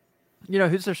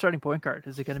who's their starting point guard?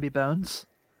 Is it going to be Bones?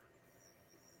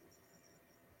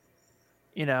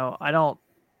 I don't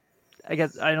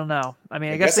know. I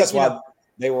mean, I guess that's why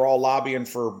they were all lobbying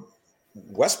for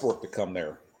Westbrook to come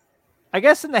there. I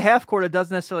guess in the half court, it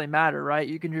doesn't necessarily matter, right?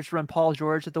 You can just run Paul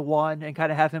George at the one and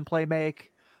kind of have him play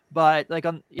make. But like,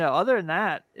 other than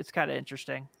that, it's kind of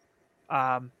interesting.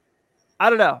 I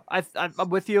don't know. I'm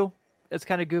with you. It's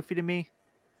kind of goofy to me,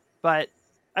 but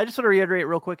I just want to reiterate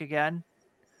real quick again.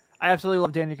 I absolutely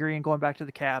love Danny Green going back to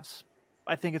the Cavs.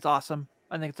 I think it's awesome.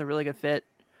 I think it's a really good fit.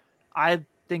 I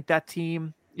think that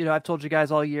team, I've told you guys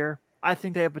all year, I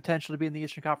think they have potential to be in the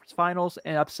Eastern Conference Finals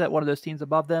and upset one of those teams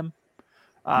above them.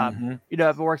 If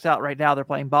it works out right now, they're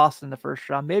playing Boston in the first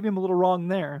round. Maybe I'm a little wrong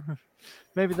there.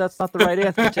 Maybe that's not the right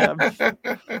answer, Tim.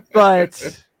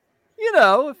 But,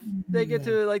 if they get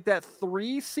to like that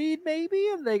 3 seed maybe,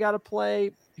 and they got to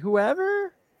play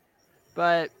whoever.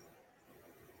 But,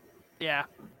 yeah,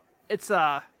 it's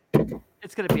going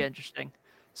to be interesting.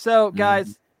 So,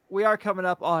 guys, we are coming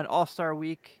up on All-Star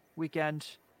weekend,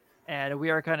 and we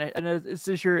are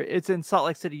it's in Salt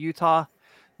Lake City, Utah.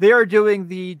 They are doing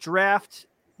the draft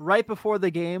right before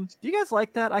the game. Do you guys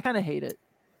like that? I kind of hate it.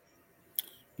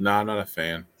 No, I'm not a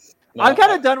fan. No, I'm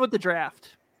kind of done with the draft,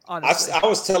 honestly. I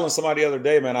was telling somebody the other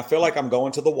day, man, I feel like I'm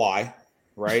going to the Y,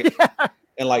 right? Yeah.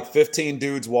 And like 15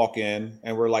 dudes walk in,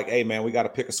 and we're like, hey, man, we got to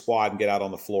pick a squad and get out on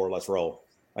the floor. Let's roll.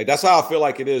 Like, that's how I feel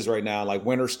like it is right now. Like,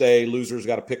 winners stay, losers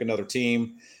got to pick another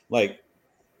team. Like,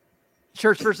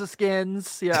 Shirts versus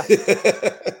skins. Yeah.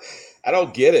 I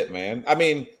don't get it, man. I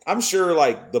mean, I'm sure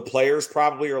like the players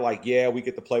probably are like, yeah, we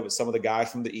get to play with some of the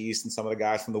guys from the East and some of the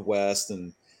guys from the West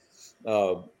and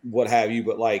what have you.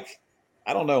 But like,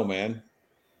 I don't know, man.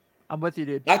 I'm with you,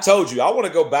 dude. I told you, I want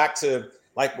to go back to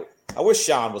like, I wish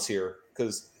Sean was here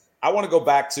because I want to go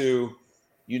back to,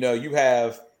 you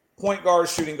have point guard,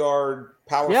 shooting guard,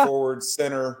 power forward,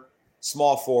 center,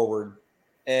 small forward,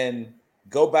 and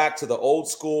go back to the old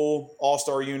school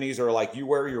all-star unis or like you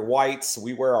wear your whites,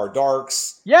 we wear our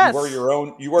darks. Yes. You wear your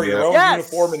own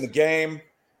uniform in the game.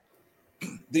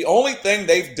 The only thing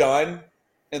they've done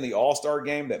in the all-star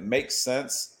game that makes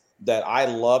sense that I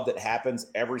love that happens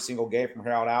every single game from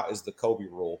here on out is the Kobe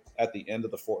rule at the end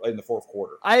of the fourth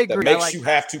quarter. I agree. That makes you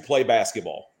have to play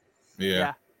basketball.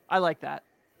 Yeah. I like that.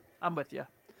 I'm with you.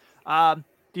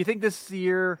 Do you think this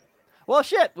year? Well,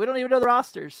 shit, we don't even know the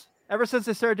rosters. Ever since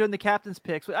they started doing the captain's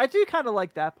picks, I do kind of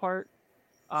like that part.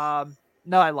 No,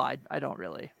 I lied. I don't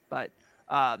really. But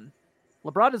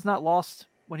LeBron has not lost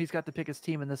when he's got to pick his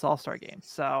team in this All-Star game.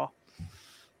 So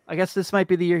I guess this might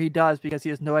be the year he does because he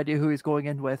has no idea who he's going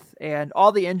in with. And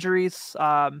all the injuries,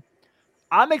 I'm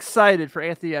excited for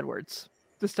Anthony Edwards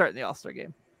to start in the All-Star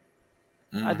game.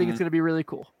 Mm-hmm. I think it's going to be really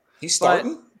cool. He's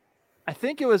starting? But I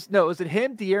think was it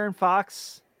him, De'Aaron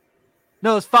Fox?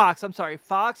 No, it was Fox. I'm sorry.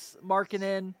 Fox,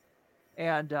 Markkanen,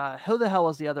 and who the hell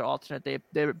was the other alternate they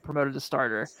promoted to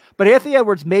starter? But Anthony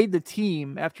Edwards made the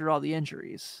team after all the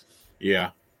injuries. Yeah.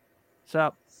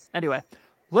 So anyway,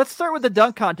 let's start with the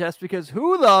dunk contest because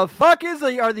who the fuck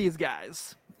are these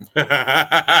guys?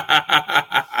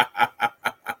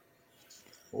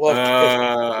 Well,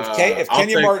 if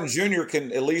Kenyon Martin Jr.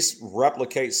 can at least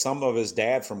replicate some of his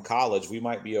dad from college, we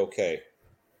might be okay.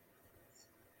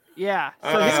 Yeah.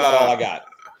 So that's about all I got.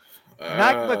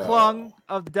 Mac McClung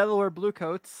of the Delaware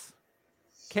Bluecoats,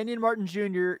 Kenyon Martin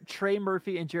Jr., Trey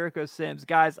Murphy, and Jericho Sims.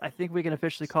 Guys, I think we can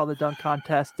officially call the dunk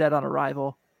contest dead on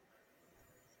arrival.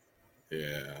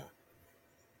 Yeah.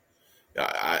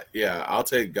 I'll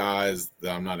take guys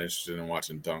that I'm not interested in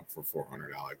watching dunk for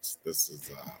 $400, Alex. This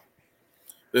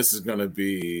is going to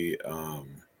be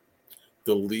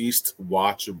the least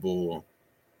watchable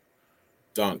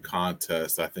dunk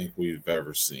contest I think we've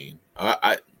ever seen.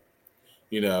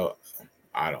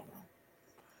 I don't know.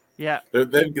 Yeah,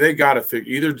 they got to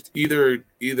figure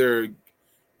either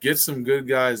get some good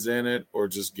guys in it or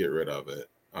just get rid of it.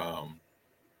 I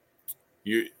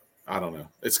don't know.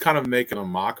 It's kind of making a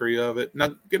mockery of it.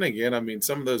 Now, again, I mean,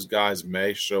 some of those guys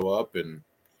may show up and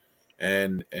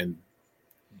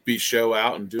be show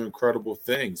out and do incredible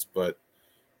things, but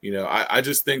I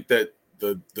just think that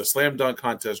the slam dunk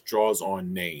contest draws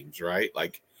on names, right?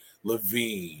 Like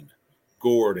LaVine,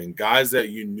 Gordon, guys that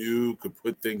you knew could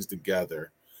put things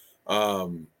together. That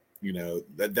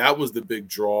was the big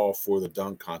draw for the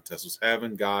dunk contest, was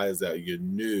having guys that you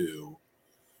knew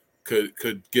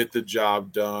could get the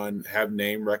job done, have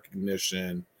name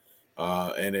recognition,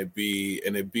 and it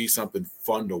be something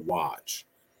fun to watch.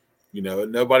 I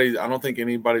don't think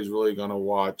anybody's really gonna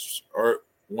watch or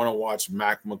want to watch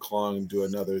Mac McClung do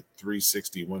another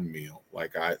 360 windmill.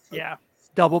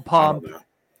 Double pump. I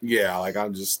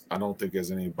don't think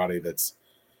there's anybody that's.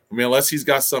 I mean, unless he's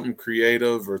got something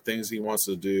creative or things he wants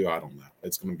to do, I don't know.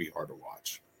 It's going to be hard to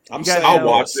watch. I'll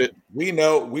watch it. We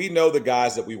know the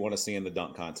guys that we want to see in the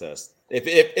dunk contest.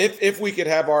 If we could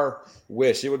have our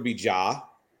wish, it would be Ja,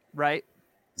 right?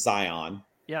 Zion,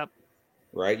 yep,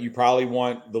 right. You probably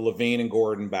want the LaVine and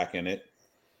Gordon back in it.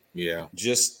 Yeah.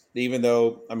 Just even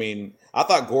though, I mean, I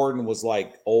thought Gordon was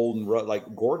like old and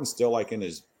like Gordon's still like in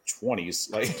his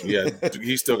 20s. Like, yeah,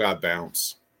 he still got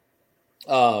bounce.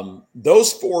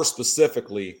 Those four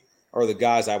specifically are the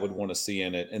guys I would want to see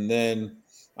in it. And then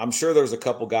I'm sure there's a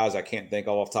couple guys I can't think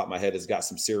of off the top of my head that's got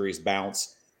some serious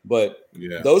bounce. But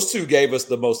those two gave us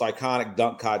the most iconic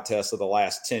dunk contest of the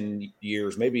last 10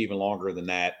 years, maybe even longer than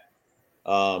that.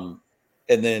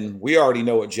 And then we already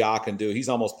know what Ja can do. He's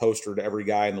almost postered to every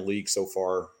guy in the league so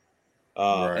far.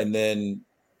 Right. And then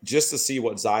just to see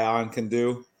what Zion can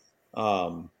do.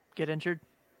 Get injured?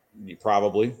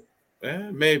 Probably.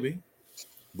 Maybe.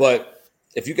 But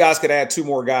if you guys could add two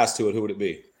more guys to it, who would it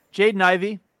be? Jaden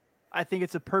Ivey. I think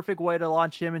it's a perfect way to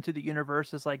launch him into the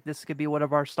universe. It's like, this could be one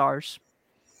of our stars.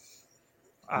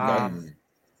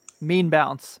 Mean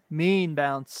bounce.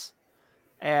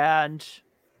 And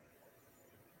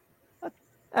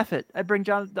F it. I bring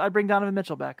Donovan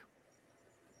Mitchell back.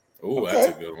 Oh,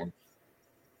 okay.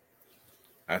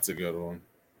 That's a good one.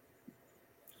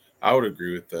 I would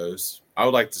agree with those. I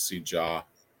would like to see Ja.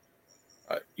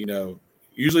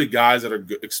 Usually guys that are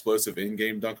good, explosive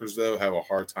in-game dunkers, though, have a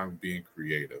hard time being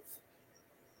creative.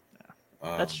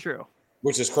 That's true.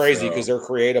 Which is crazy because they're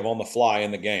creative on the fly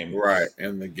in the game. Right.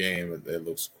 In the game, it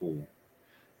looks cool.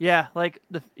 Yeah, like,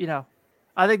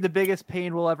 I think the biggest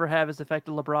pain we'll ever have is the fact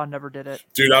that LeBron never did it.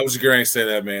 Dude, I was going to say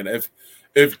that, man.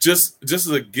 If just as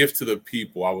a gift to the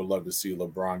people, I would love to see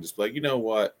LeBron just be like, you know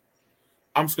what?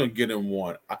 I'm just going to get in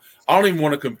one. I don't even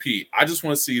want to compete. I just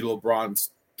want to see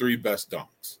LeBron's 3 best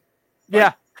dunks.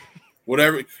 Yeah.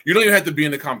 Whatever. You don't even have to be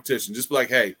in the competition. Just be like,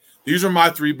 hey, these are my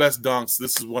 3 best dunks.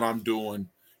 This is what I'm doing.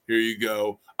 Here you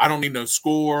go. I don't need no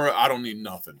score. I don't need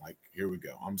nothing. Like, here we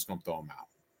go. I'm just going to throw them out.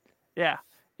 Yeah.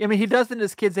 I mean, he does it in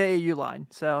his kids' AAU line,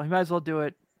 so he might as well do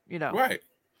it, Right.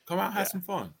 Come out, have some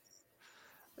fun.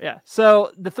 Yeah.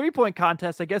 So the 3-point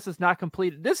contest, I guess, is not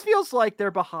completed. This feels like they're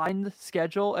behind the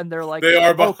schedule, and they're like, they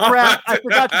are behind. Oh, crap, I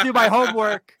forgot to do my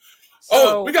homework.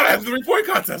 So, we got to have the 3-point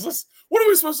contest. What are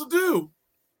we supposed to do?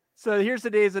 So here's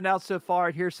the names announced so far,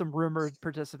 and here's some rumored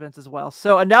participants as well.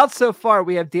 So announced so far,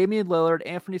 we have Damian Lillard,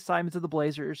 Anthony Simons of the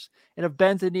Blazers, and of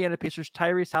Ben's Indiana Pacers,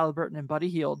 Tyrese Halliburton, and Buddy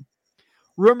Hield.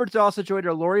 Rumored to also join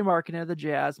are Lauri Markkanen of the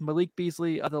Jazz, Malik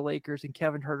Beasley of the Lakers, and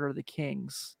Kevin Huerter of the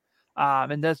Kings.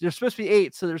 And there's supposed to be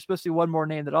 8, so there's supposed to be one more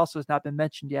name that also has not been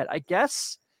mentioned yet. I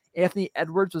guess Anthony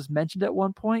Edwards was mentioned at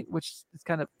one point, which is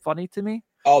kind of funny to me.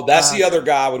 Oh, that's the other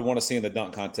guy I would want to see in the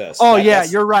dunk contest. Oh,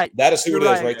 you're right. That is who it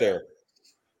is right there.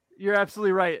 You're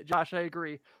absolutely right, Josh. I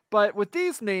agree. But with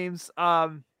these names, I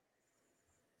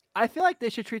feel like they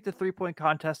should treat the 3-point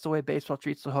contest the way baseball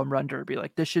treats the home run derby.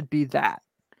 Like, this should be that.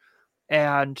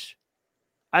 And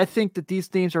I think that these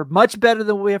teams are much better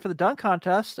than what we have for the dunk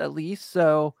contest, at least.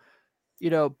 So,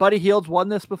 Buddy Hield's won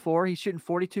this before. He's shooting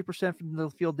 42% from the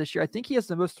field this year. I think he has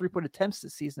the most 3-point attempts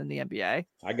this season in the NBA.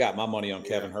 I got my money on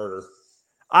Kevin Huerter.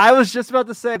 I was just about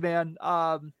to say, man,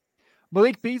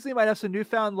 Malik Beasley might have some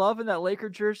newfound love in that Laker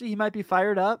jersey. He might be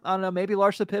fired up. I don't know. Maybe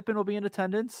Larsa Pippen will be in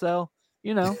attendance. So,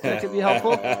 that could be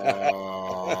helpful.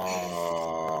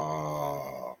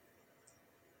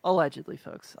 Allegedly,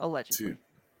 folks. Allegedly.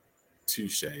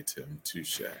 Touche, Tim.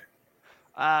 Touche.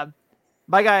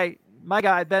 My guy,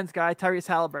 Ben's guy, Tyrese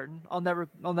Halliburton. I'll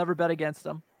never bet against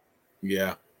him.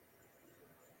 Yeah.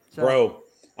 So. Bro,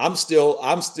 I'm still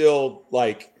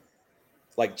like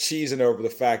cheesing over the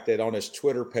fact that on his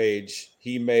Twitter page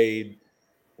he made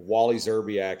Wally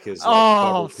Zerbiak his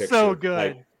cover picture. So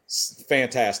good. Like,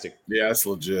 fantastic. Yeah, that's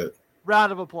legit.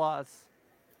 Round of applause.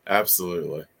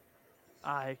 Absolutely.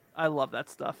 I love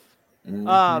that stuff.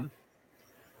 Mm-hmm.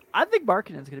 I think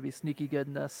Markkanen's going to be sneaky good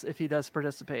in this if he does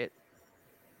participate.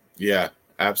 Yeah,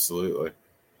 absolutely.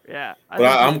 Yeah, but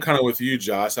I'm kind of with you,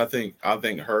 Josh. I think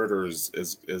Huerter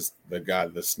is the guy,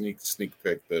 the sneak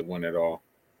pick that won it all.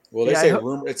 Well, they say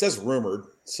it says rumored,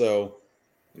 so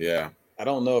yeah, I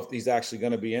don't know if he's actually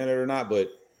going to be in it or not. But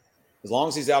as long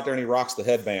as he's out there and he rocks the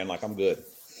headband, like, I'm good.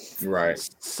 Right.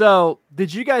 So,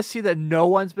 did you guys see that no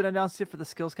one's been announced yet for the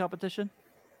skills competition?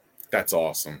 That's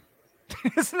awesome.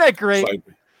 Isn't that great?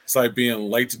 It's like being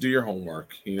late to do your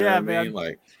homework. You know what I mean? Man.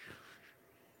 Like,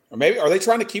 or maybe are they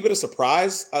trying to keep it a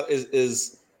surprise? Or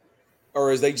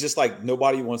is they just like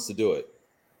nobody wants to do it?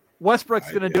 Westbrook's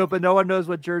going to do it, but no one knows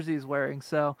what jersey he's wearing.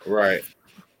 So right,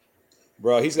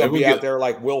 bro, he's going to be out there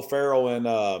like Will Ferrell and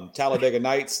Talladega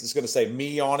Nights. It's going to say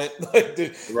me on it.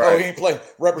 Right. Oh, he ain't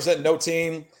representing no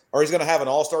team, or he's going to have an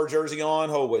all-star jersey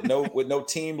on, with no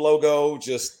team logo.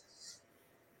 Just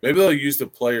maybe they'll use the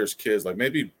players' kids. Like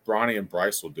maybe Bronny and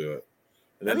Bryce will do it,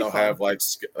 and then they'll have other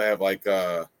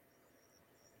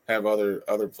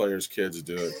players' kids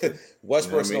do it.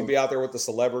 Westbrook's going to be out there with the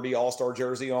celebrity all-star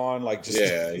jersey on, like just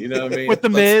you know what I mean? With the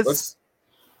Miz.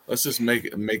 Let's just make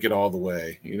it all the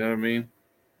way. You know what I mean?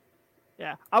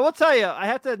 Yeah, I will tell you. I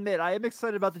have to admit, I am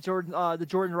excited about the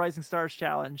Jordan Rising Stars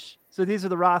Challenge. So these are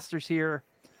the rosters here.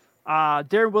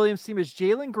 Darren Williams' team is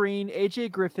Jalen Green,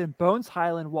 AJ Griffin, Bones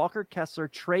Highland, Walker Kessler,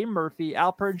 Trey Murphy,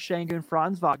 Alperen Sengun,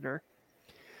 Franz Wagner.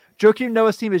 Joakim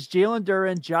Noah's team is Jalen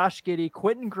Duren, Josh Giddey,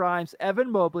 Quentin Grimes,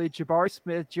 Evan Mobley, Jabari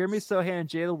Smith, Jeremy Sohan, and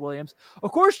Jalen Williams.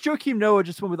 Of course, Joakim Noah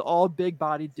just went with all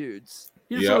big-bodied dudes.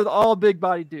 He just went with all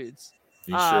big-bodied dudes.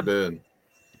 He sure did.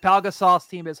 Pau Gasol's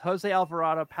team is Jose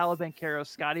Alvarado, Paolo Banchero,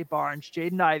 Scotty Barnes,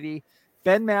 Jaden Ivey,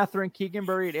 Ben Mathurin, Keegan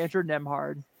Murray, and Andrew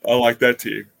Nembhard. I like that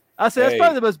team. I say that's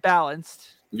probably the most balanced.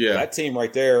 Yeah, that team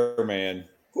right there, man.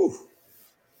 Whew.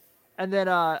 And then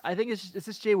I think is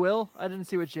this Jay Will? I didn't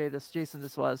see what Jason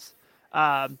this was.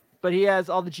 But he has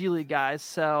all the G League guys.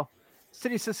 So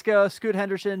Sidney Cisco, Scoot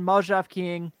Henderson, Maljaf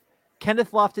King,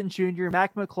 Kenneth Lofton Jr.,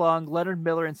 Mac McClung, Leonard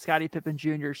Miller, and Scottie Pippen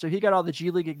Jr. So he got all the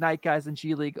G League Ignite guys and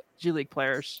G League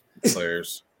players.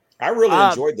 I really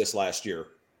enjoyed this last year.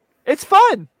 It's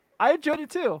fun. I enjoyed it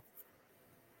too.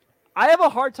 I have a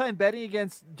hard time betting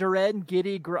against Duren,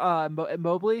 Giddey,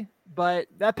 Mobley, but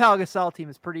that Pau Gasol team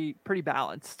is pretty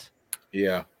balanced.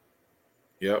 Yeah.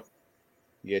 Yep.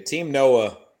 Yeah, Team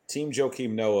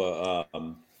Joakim Noah,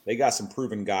 they got some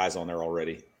proven guys on there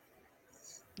already.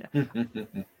 Yeah.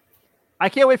 I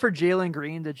can't wait for Jalen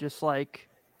Green to just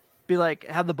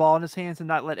have the ball in his hands and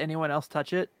not let anyone else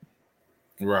touch it.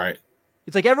 Right.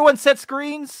 It's like, everyone set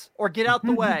screens or get out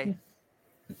the way.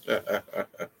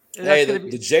 Hey,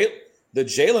 the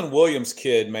Jalen Williams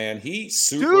kid, man, he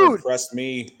super impressed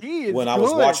me when I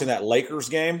was watching that Lakers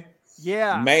game.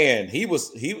 Yeah, man, he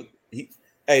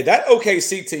hey, that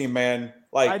OKC team, man.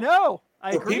 Like, I know.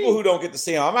 I agree. People who don't get to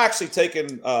see him, I'm actually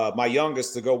taking my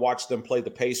youngest to go watch them play the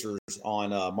Pacers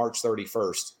on March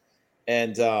 31st.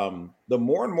 And the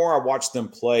more and more I watch them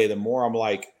play, the more I'm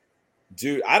like,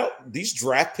 dude, these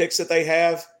draft picks that they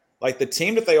have, like the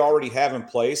team that they already have in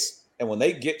place, and when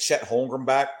they get Chet Holmgren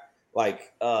back,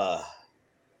 like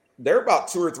they're about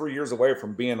 2 or 3 years away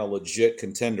from being a legit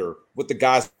contender with the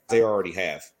guys they already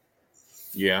have.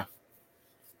 Yeah.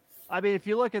 I mean, if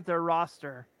you look at their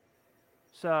roster,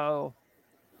 So,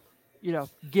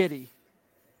 Giddey,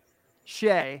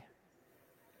 Shea,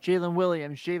 Jalen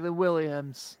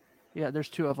Williams. Yeah, there's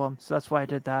 2 of them, so that's why I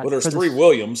did that. Well, there's 3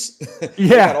 Williams.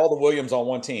 Yeah, got all the Williams on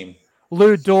one team.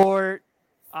 Lou Dort.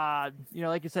 Like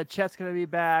you said, Chet's gonna be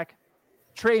back.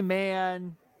 Trey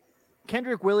Mann,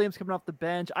 Kendrick Williams coming off the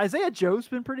bench. Isaiah Joe's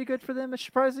been pretty good for them,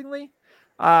 surprisingly.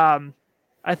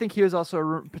 I think he was also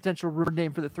a potential rumored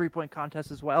name for the 3-point contest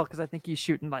as well, because I think he's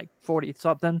shooting like 40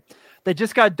 something. They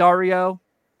just got Dario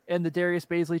in the Darius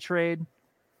Baisley trade.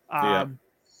 That's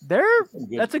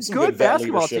a good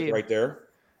basketball team right there.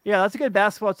 Yeah, that's a good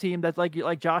basketball team that,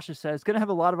 like Josh has said, is going to have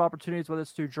a lot of opportunities, whether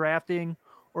it's through drafting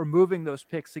or moving those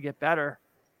picks to get better.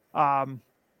 I'm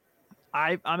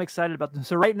excited about them.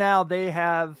 So right now they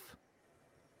have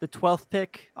the 12th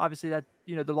pick. Obviously, that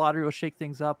the lottery will shake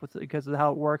things up because of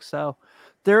how it works. So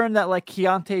they're in that like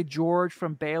Keontae George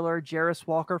from Baylor, Jarris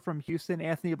Walker from Houston,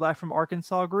 Anthony Black from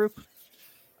Arkansas group, which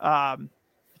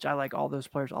I like all those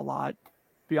players a lot,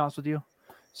 to be honest with you.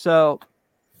 So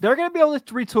they're going to be able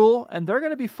to retool, and they're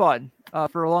going to be fun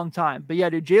for a long time. But yeah,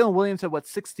 dude, Jalen Williams had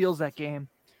 6 steals that game.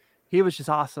 He was just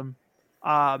awesome.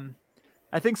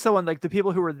 I think someone like the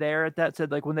people who were there at that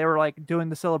said like when they were like doing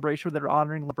the celebration where they were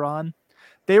honoring LeBron,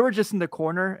 they were just in the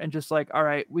corner and just like, all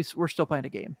right, we're still playing a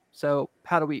game. So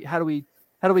how do we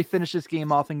finish this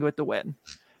game off and go with the win?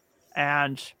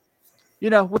 And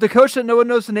with the coach that no one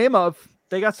knows the name of,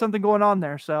 they got something going on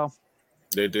there. So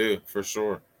they do for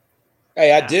sure. Hey,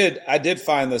 yeah. I did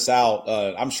find this out.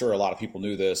 I'm sure a lot of people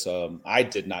knew this. I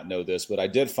did not know this, but I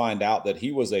did find out that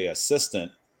he was an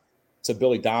assistant to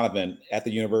Billy Donovan at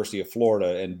the University of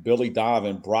Florida, and Billy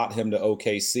Donovan brought him to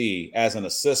OKC as an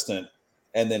assistant,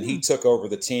 and then he took over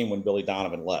the team when Billy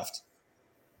Donovan left.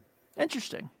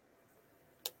 Interesting.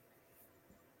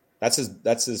 That's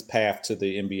his path to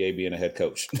the NBA being a head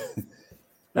coach.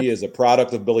 He is a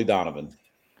product of Billy Donovan.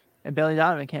 And Billy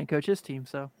Donovan can't coach his team,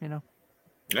 so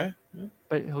Yeah.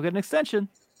 But he'll get an extension.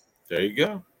 There you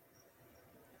go.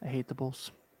 I hate the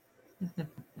Bulls.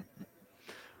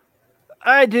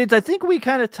 All right, dudes. I think we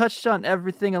kind of touched on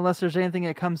everything, unless there's anything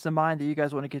that comes to mind that you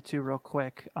guys want to get to real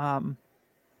quick. No,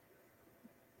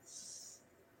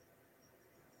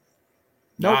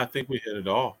 Nope. I think we hit it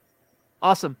all.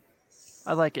 Awesome.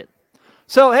 I like it.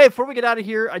 So, hey, before we get out of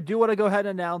here, I do want to go ahead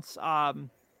and announce,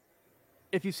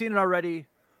 if you've seen it already,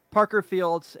 Parker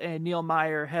Fields and Neil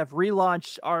Meyer have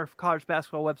relaunched our college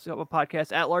basketball website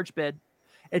podcast at Large Bid.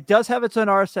 It does have its own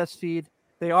RSS feed.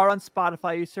 They are on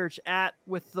Spotify. You search at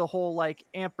with the whole like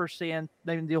ampersand,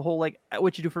 the whole like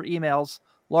what you do for emails,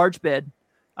 Large Bid.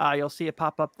 You'll see it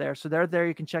pop up there. So they're there.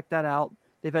 You can check that out.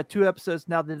 They've had 2 episodes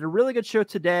now. They did a really good show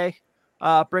today,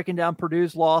 breaking down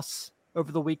Purdue's loss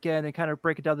over the weekend and kind of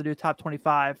breaking down the new top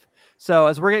 25. So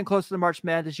as we're getting close to the March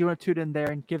Madness, you want to tune in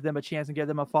there and give them a chance and give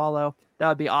them a follow. That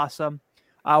would be awesome.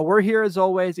 We're here as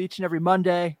always each and every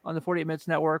Monday on the 48 Minutes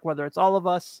Network, whether it's all of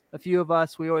us, a few of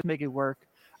us, we always make it work.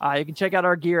 You can check out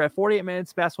our gear at 48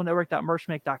 Minutes,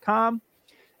 basketballnetwork.merchmake.com.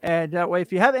 And that way,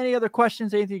 if you have any other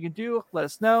questions, anything you can do, let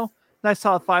us know. Nice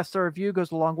solid 5-star review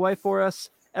goes a long way for us.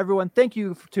 Everyone, thank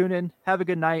you for tuning in. Have a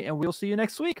good night, and we'll see you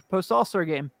next week post All-Star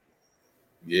game.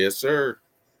 Yes, sir.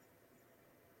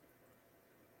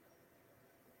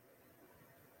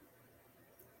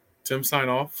 Tim, sign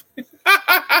off.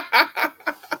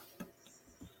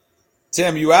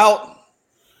 Tim, you out?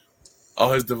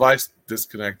 Oh, his device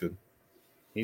disconnected.